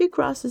 She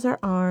crosses her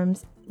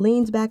arms,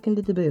 leans back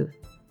into the booth.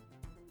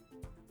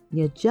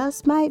 "You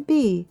just might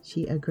be,"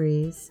 she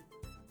agrees.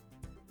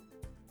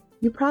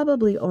 "You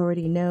probably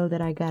already know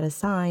that I got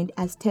assigned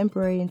as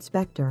temporary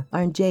inspector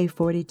on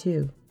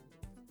J42.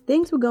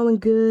 Things were going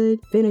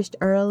good, finished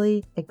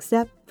early,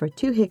 except for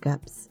 2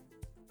 hiccups.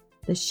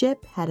 The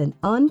ship had an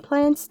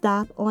unplanned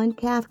stop on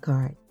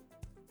Cathcart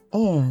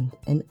and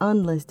an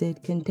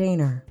unlisted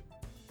container."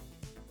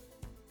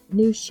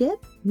 "New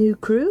ship? New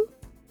crew?"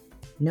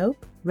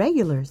 "Nope,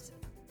 regulars."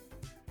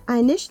 I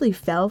initially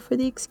fell for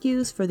the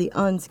excuse for the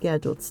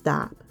unscheduled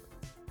stop.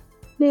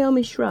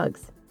 Naomi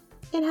shrugs.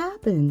 "It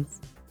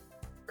happens.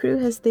 Crew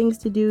has things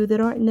to do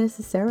that aren't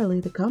necessarily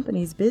the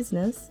company's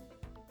business."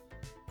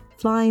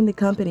 "Flying the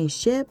company's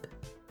ship?"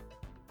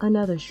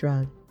 Another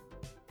shrug.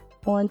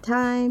 On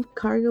time,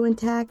 cargo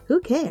intact, who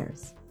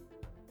cares?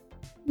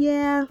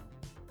 Yeah,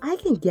 I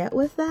can get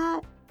with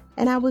that.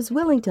 And I was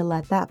willing to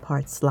let that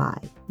part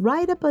slide,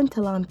 right up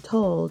until I'm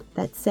told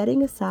that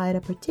setting aside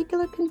a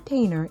particular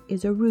container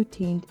is a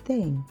routine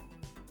thing,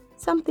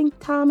 something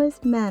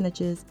Thomas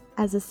manages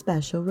as a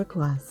special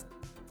request.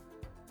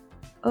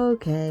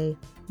 Okay,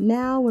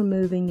 now we're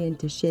moving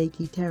into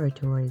shaky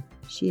territory,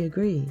 she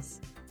agrees.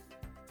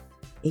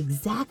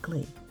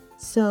 Exactly.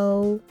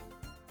 So,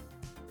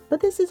 but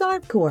this is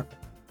ArtCorp.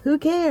 Who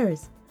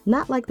cares?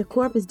 Not like the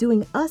Corp is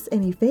doing us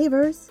any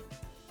favors.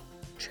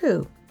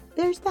 True,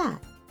 there's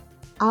that.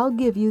 I'll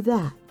give you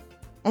that.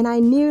 And I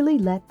nearly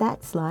let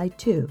that slide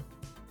too.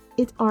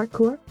 It's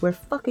ArtCorp where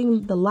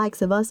fucking the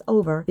likes of us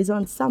over is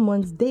on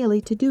someone's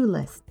daily to-do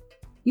list.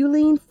 You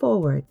lean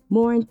forward,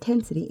 more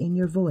intensity in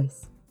your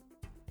voice.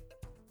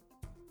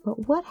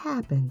 But what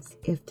happens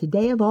if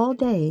today of all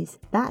days,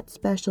 that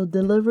special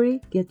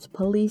delivery gets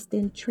policed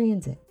in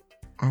transit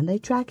and they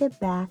track it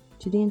back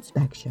to the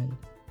inspection?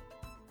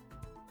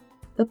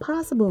 The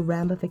possible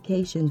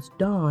ramifications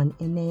dawn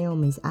in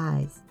Naomi's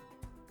eyes.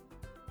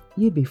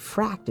 You'd be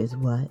fracked is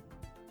what?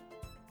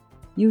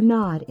 You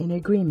nod in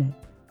agreement,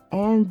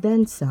 and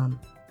then some.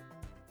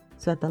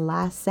 So at the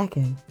last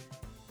second,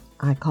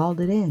 I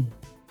called it in.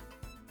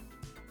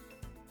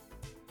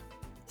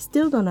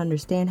 Still don't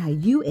understand how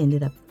you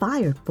ended up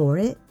fired for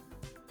it.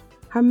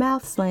 Her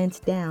mouth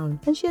slants down,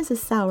 and she has a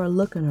sour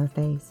look on her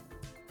face.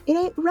 It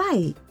ain't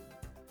right.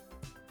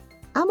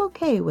 I'm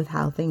okay with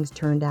how things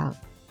turned out.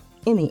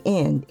 In the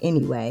end,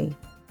 anyway.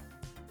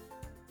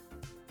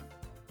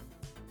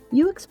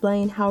 You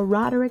explain how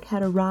Roderick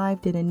had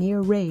arrived in a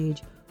near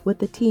rage with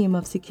the team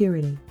of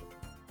security.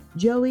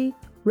 Joey,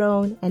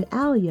 Roan, and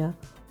Alia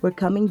were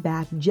coming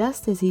back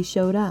just as he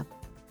showed up.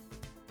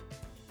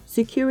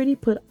 Security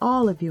put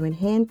all of you in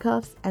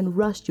handcuffs and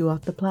rushed you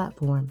off the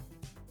platform.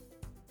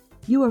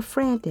 You were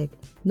frantic,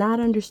 not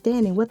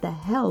understanding what the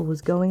hell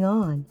was going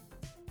on.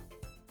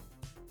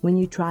 When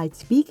you tried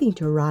speaking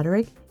to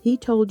Roderick, he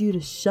told you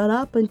to shut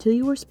up until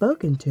you were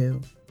spoken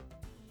to.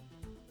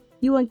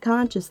 You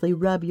unconsciously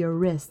rub your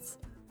wrists,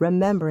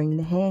 remembering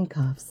the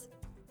handcuffs.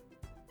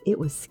 It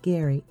was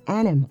scary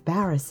and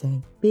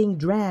embarrassing being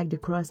dragged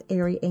across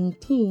Area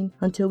 18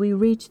 until we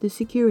reached the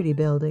security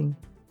building.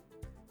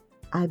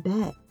 I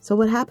bet. So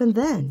what happened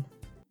then?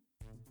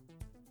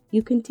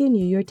 You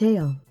continue your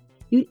tale.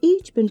 You'd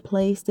each been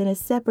placed in a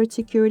separate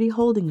security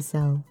holding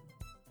cell.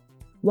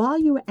 While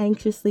you were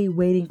anxiously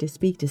waiting to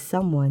speak to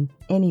someone,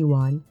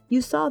 anyone,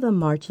 you saw them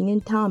marching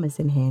in Thomas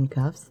in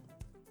handcuffs,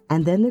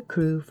 and then the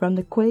crew from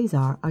the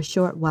Quasar a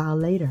short while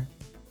later.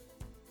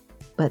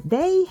 But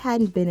they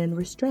hadn't been in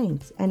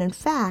restraints, and in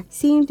fact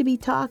seemed to be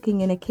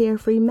talking in a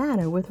carefree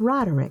manner with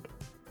Roderick.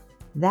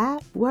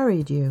 That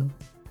worried you.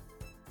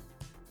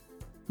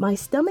 My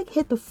stomach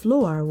hit the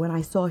floor when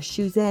I saw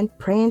Suzanne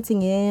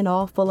prancing in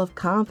all full of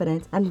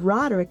confidence and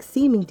Roderick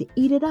seeming to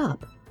eat it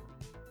up.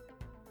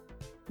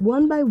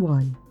 One by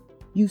one,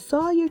 you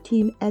saw your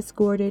team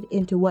escorted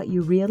into what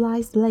you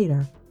realized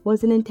later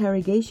was an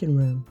interrogation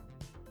room.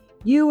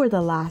 You were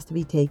the last to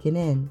be taken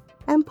in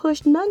and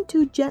pushed none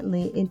too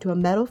gently into a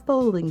metal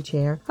folding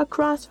chair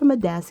across from a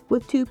desk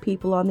with two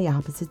people on the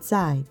opposite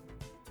side,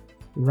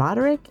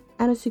 Roderick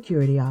and a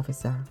security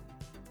officer.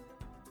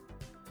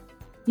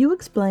 You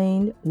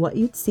explained what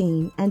you'd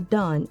seen and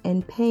done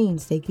in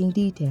painstaking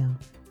detail.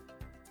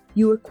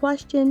 You were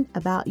questioned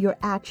about your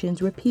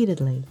actions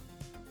repeatedly.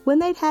 When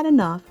they'd had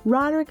enough,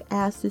 Roderick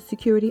asked the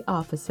security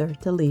officer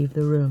to leave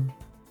the room.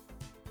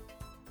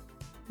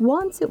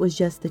 Once it was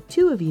just the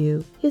two of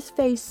you, his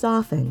face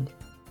softened.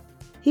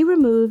 He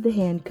removed the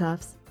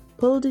handcuffs,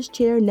 pulled his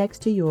chair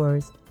next to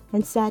yours,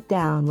 and sat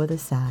down with a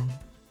sigh.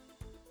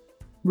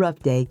 Rough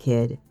day,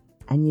 kid,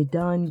 and you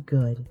done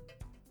good.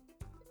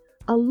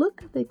 A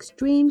look of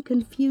extreme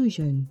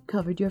confusion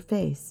covered your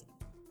face.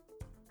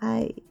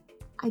 I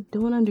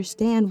don't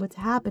understand what's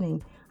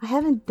happening. I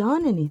haven't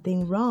done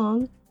anything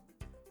wrong.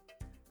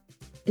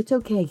 It's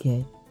okay,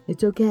 kid.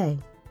 It's okay.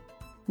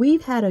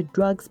 We've had a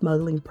drug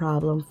smuggling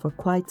problem for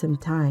quite some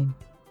time.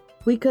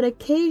 We could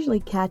occasionally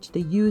catch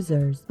the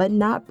users, but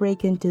not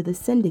break into the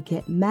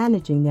syndicate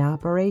managing the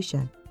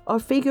operation, or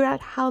figure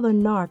out how the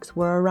narcs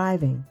were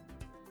arriving.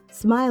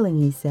 Smiling,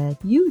 he said,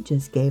 "You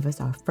just gave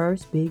us our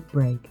first big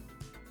break."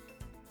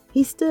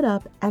 He stood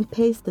up and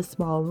paced the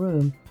small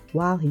room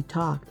while he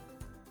talked.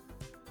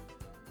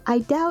 I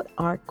doubt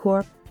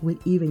ArtCorp would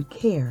even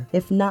care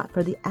if not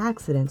for the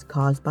accidents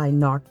caused by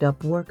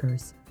narked-up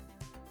workers.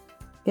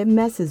 It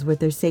messes with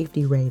their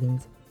safety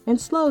ratings and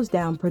slows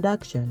down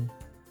production.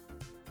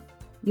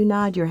 You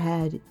nod your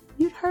head.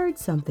 You'd heard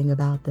something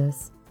about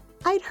this.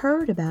 I'd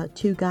heard about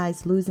two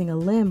guys losing a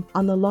limb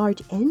on the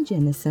large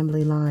engine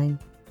assembly line.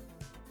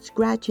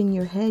 Scratching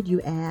your head, you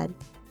add,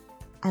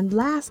 and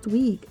last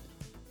week,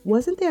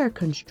 wasn't there a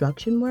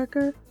construction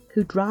worker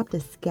who dropped a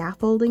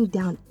scaffolding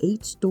down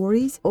 8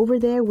 stories over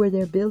there where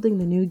they're building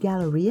the new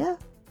Galleria?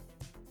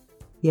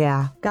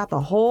 Yeah, got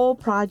the whole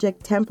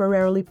project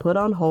temporarily put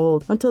on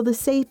hold until the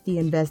safety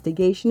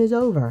investigation is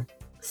over.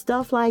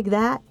 Stuff like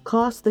that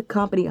costs the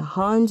company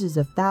hundreds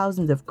of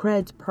thousands of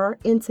creds per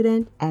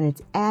incident, and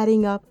it's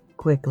adding up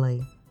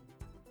quickly.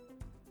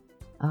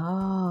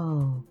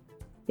 Oh,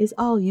 is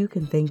all you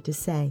can think to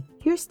say.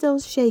 You're still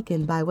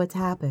shaken by what's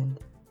happened.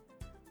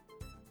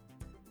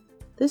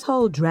 This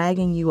whole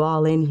dragging you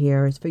all in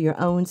here is for your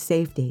own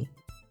safety.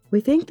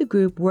 We think the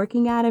group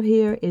working out of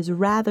here is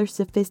rather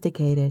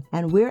sophisticated,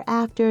 and we're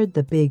after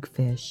the big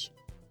fish.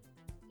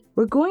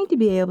 We're going to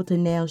be able to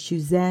nail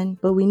Shuzhen,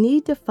 but we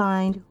need to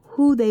find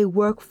who they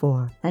work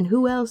for and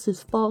who else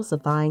is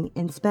falsifying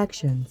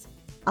inspections.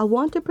 I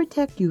want to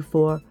protect you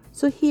four,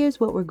 so here's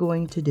what we're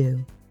going to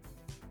do.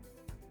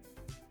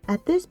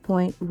 At this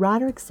point,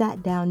 Roderick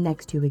sat down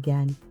next to you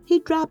again. He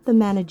dropped the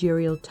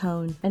managerial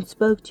tone and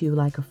spoke to you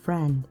like a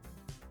friend.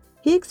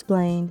 He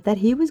explained that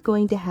he was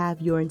going to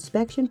have your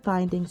inspection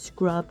findings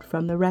scrubbed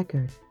from the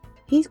record.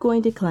 He's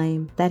going to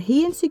claim that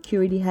he and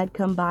security had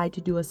come by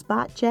to do a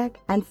spot check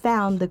and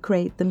found the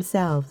crate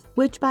themselves,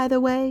 which, by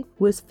the way,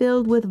 was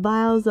filled with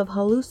vials of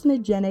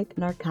hallucinogenic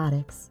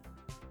narcotics.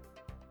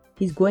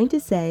 He's going to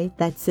say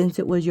that since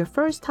it was your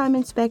first time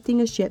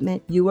inspecting a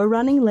shipment, you were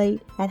running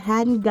late and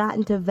hadn't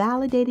gotten to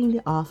validating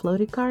the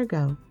offloaded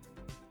cargo.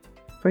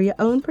 For your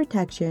own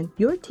protection,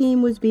 your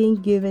team was being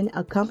given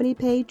a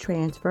company-paid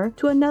transfer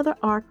to another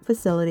ARC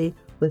facility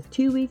with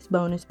 2 weeks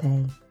bonus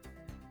pay.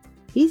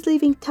 He's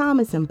leaving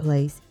Thomas in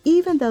place,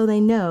 even though they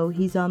know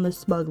he's on the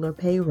smuggler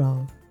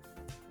payroll.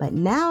 But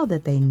now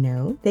that they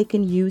know, they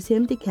can use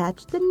him to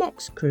catch the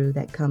next crew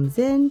that comes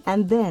in,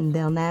 and then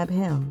they'll nab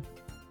him.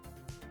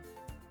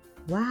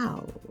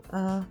 Wow,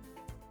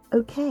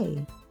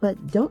 okay,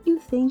 but don't you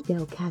think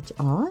they'll catch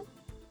on?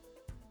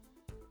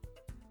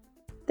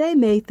 They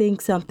may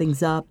think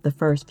something's up the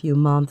first few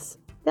months.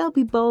 They'll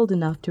be bold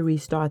enough to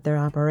restart their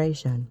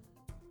operation.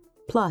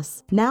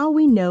 Plus, now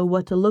we know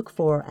what to look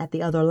for at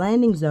the other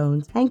landing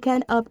zones and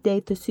can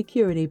update the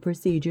security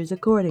procedures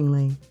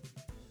accordingly.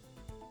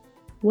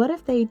 What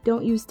if they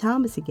don't use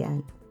Thomas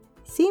again?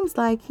 Seems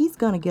like he's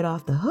gonna get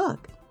off the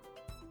hook.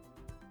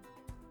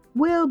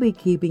 We'll be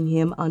keeping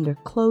him under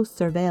close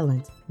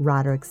surveillance,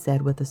 Roderick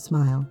said with a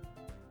smile.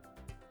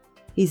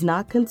 He's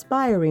not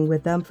conspiring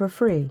with them for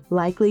free,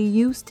 likely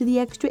used to the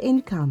extra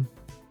income.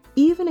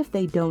 Even if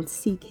they don't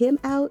seek him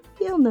out,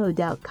 he'll no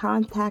doubt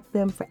contact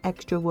them for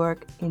extra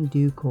work in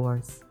due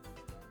course.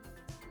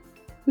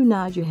 You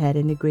nod your head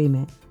in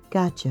agreement.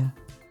 Gotcha.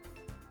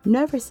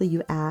 Nervously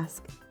you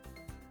ask,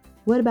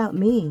 what about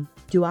me?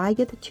 Do I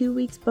get the 2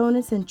 weeks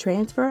bonus and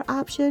transfer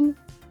option?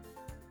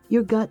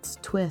 Your guts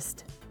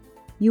twist.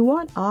 You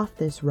want off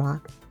this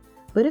rock,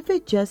 but if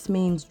it just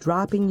means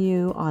dropping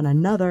you on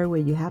another where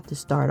you have to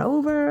start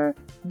over,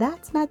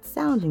 that's not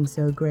sounding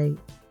so great.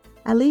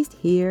 At least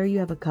here you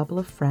have a couple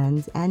of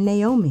friends and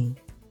Naomi.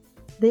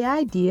 The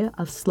idea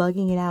of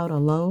slugging it out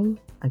alone,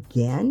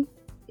 again,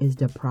 is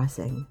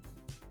depressing.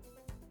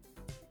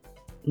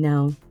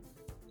 No,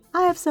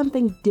 I have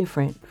something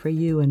different for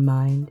you in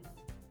mind.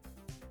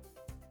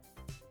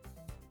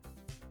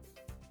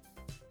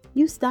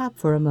 You stop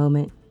for a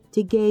moment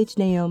to gauge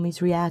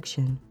Naomi's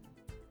reaction.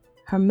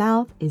 Her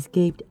mouth is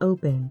gaped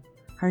open,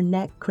 her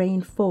neck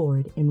craned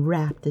forward in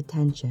rapt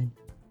attention.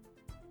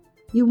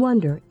 You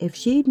wonder if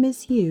she'd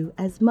miss you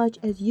as much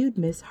as you'd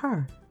miss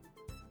her.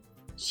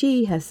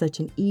 She has such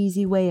an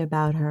easy way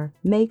about her,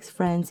 makes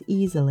friends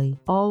easily,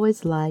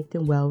 always liked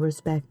and well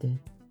respected.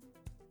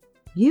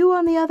 You,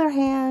 on the other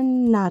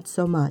hand, not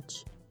so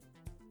much.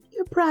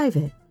 You're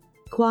private,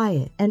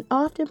 quiet, and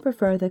often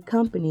prefer the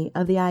company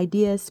of the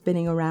ideas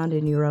spinning around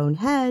in your own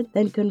head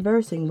than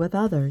conversing with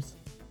others.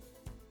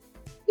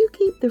 You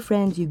keep the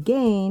friends you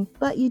gain,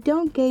 but you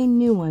don't gain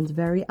new ones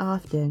very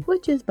often,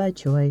 which is by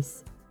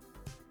choice.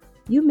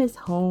 You miss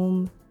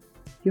home,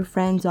 your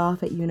friends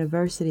off at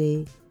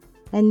university,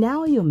 and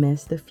now you'll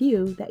miss the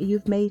few that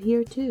you've made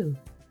here too.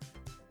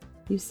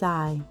 You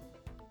sigh.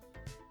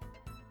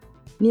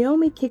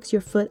 Naomi kicks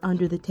your foot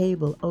under the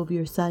table over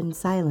your sudden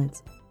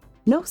silence.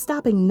 No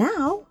stopping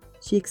now,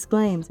 she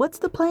exclaims. What's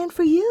the plan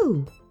for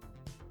you?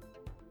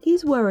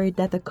 He's worried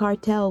that the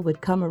cartel would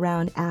come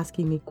around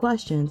asking me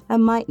questions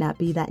and might not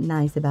be that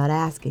nice about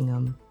asking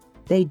them.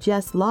 They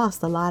just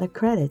lost a lot of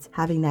credits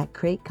having that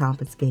crate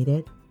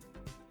confiscated.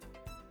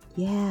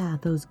 Yeah,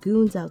 those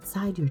goons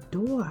outside your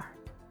door.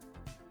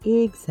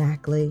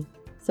 Exactly.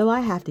 So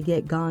I have to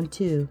get gone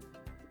too,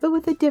 but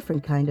with a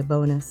different kind of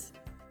bonus.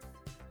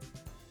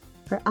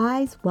 Her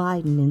eyes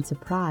widen in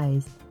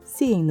surprise,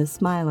 seeing the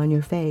smile on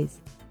your face.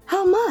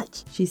 How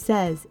much? She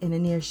says in a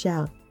near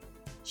shout.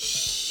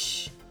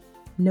 Shh.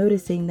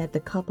 Noticing that the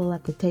couple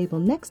at the table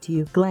next to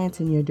you glance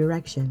in your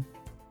direction.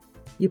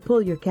 You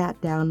pull your cap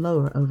down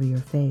lower over your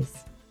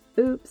face.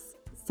 Oops,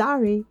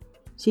 sorry.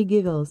 She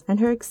giggles, and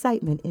her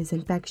excitement is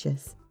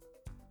infectious.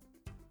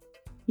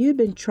 You'd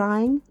been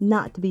trying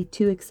not to be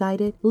too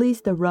excited,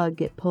 lest the rug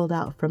get pulled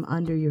out from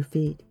under your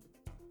feet.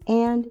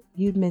 And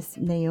you'd miss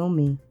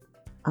Naomi.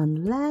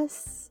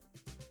 Unless...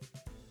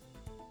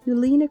 You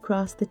lean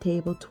across the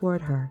table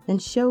toward her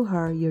and show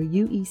her your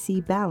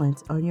UEC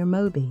balance on your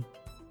Moby.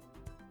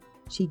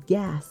 She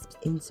gasped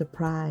in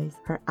surprise,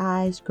 her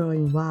eyes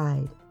growing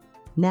wide.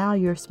 Now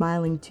you're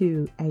smiling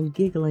too and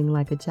giggling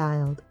like a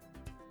child.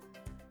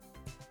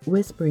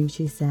 Whispering,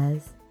 she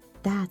says,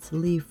 "That's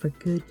leave for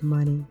good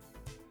money."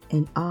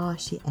 In awe,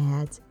 she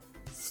adds,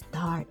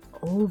 "Start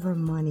over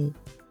money."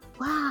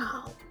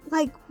 Wow,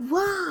 like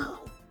wow.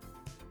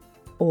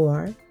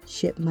 Or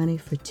ship money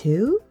for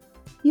two?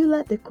 You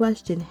let the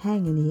question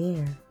hang in the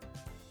air.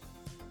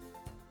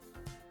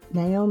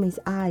 Naomi's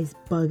eyes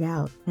bug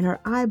out and her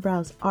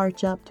eyebrows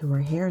arch up to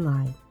her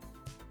hairline.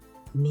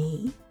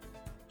 Me?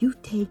 You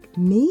take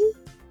me?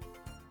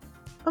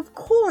 Of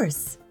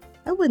course.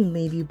 I wouldn't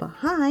leave you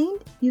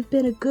behind. You've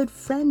been a good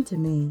friend to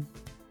me.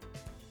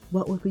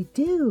 What would we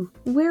do?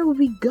 Where would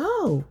we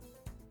go?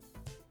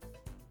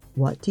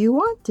 What do you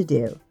want to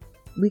do?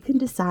 We can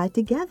decide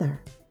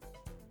together.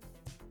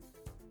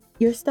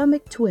 Your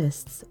stomach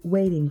twists,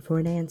 waiting for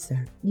an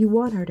answer. You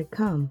want her to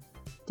come,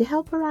 to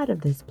help her out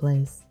of this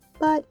place.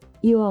 But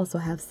you also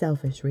have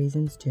selfish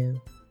reasons too.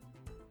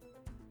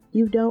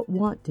 You don't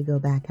want to go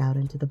back out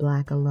into the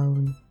black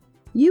alone.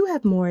 You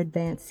have more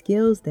advanced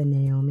skills than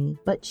Naomi,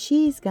 but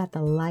she's got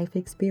the life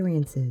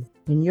experiences.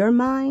 In your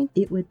mind,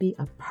 it would be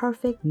a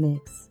perfect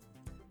mix.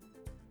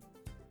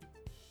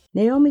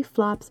 Naomi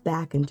flops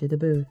back into the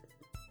booth.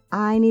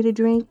 "I need a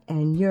drink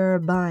and you're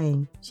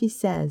buying," she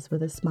says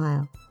with a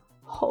smile.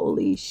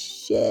 Holy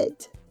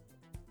shit.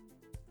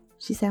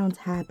 She sounds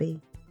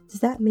happy. Does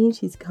that mean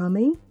she's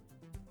coming?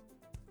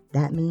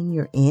 That mean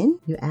you're in?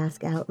 You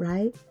ask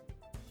outright.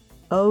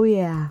 Oh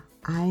yeah,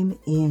 I'm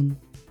in.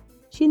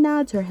 She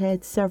nods her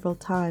head several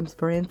times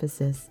for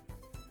emphasis.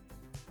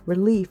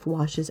 Relief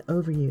washes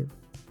over you.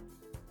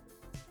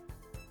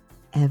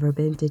 Ever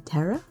been to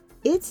Terra?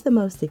 It's the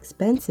most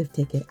expensive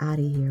ticket out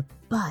of here,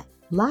 but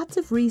lots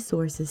of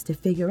resources to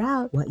figure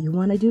out what you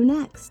want to do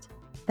next.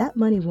 That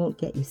money won't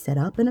get you set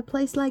up in a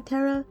place like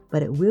Terra,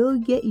 but it will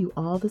get you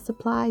all the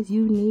supplies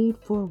you need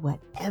for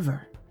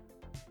whatever.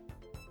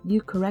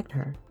 You correct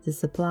her. The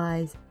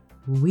supplies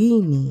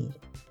we need.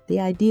 The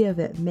idea of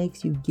it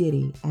makes you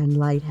giddy and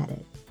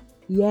lightheaded.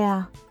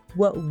 Yeah,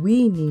 what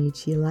we need,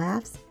 she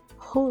laughs.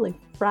 Holy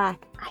frack,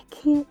 I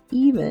can't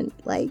even,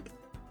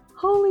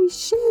 holy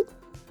shit.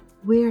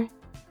 We're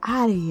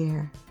out of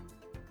here.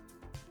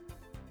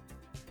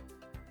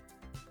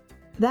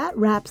 That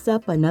wraps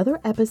up another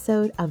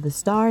episode of the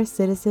Star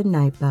Citizen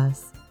Night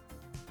Bus.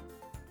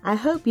 I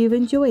hope you've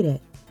enjoyed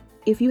it.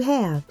 If you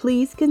have,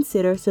 please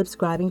consider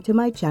subscribing to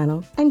my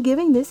channel and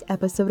giving this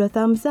episode a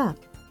thumbs up.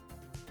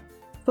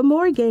 For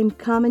more game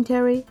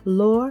commentary,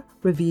 lore,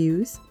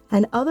 reviews,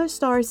 and other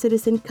Star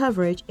Citizen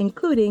coverage,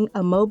 including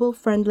a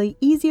mobile-friendly,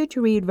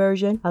 easier-to-read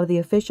version of the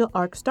official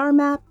ARC Star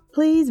Map,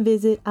 please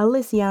visit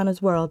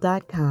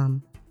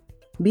alicianasworld.com.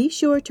 Be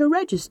sure to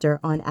register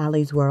on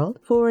Ali's World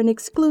for an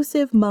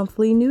exclusive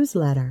monthly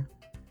newsletter.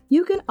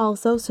 You can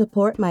also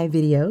support my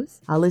videos,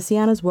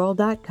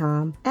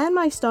 alicianasworld.com, and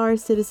my Star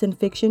Citizen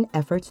fiction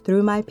efforts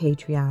through my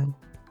Patreon.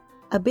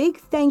 A big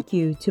thank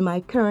you to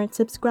my current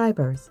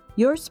subscribers.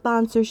 Your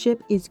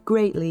sponsorship is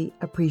greatly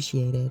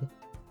appreciated.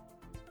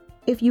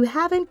 If you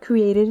haven't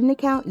created an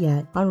account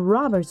yet on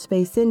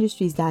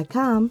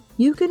robertspaceindustries.com,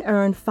 you can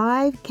earn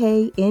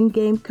 5K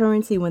in-game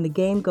currency when the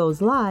game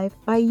goes live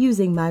by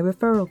using my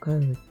referral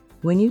code.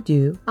 When you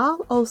do,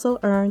 I'll also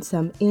earn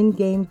some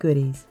in-game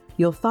goodies.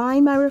 You'll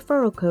find my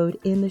referral code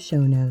in the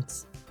show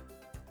notes.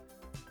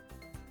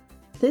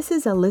 This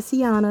is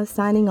Aliciana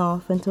signing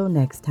off until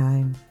next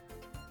time.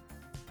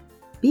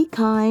 Be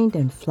kind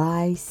and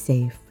fly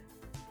safe.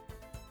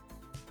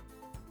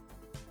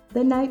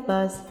 The night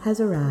bus has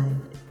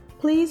arrived.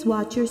 Please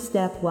watch your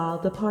step while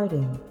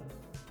departing.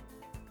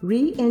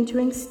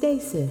 Re-entering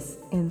stasis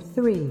in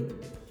 3,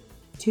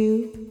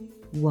 2,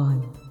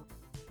 1.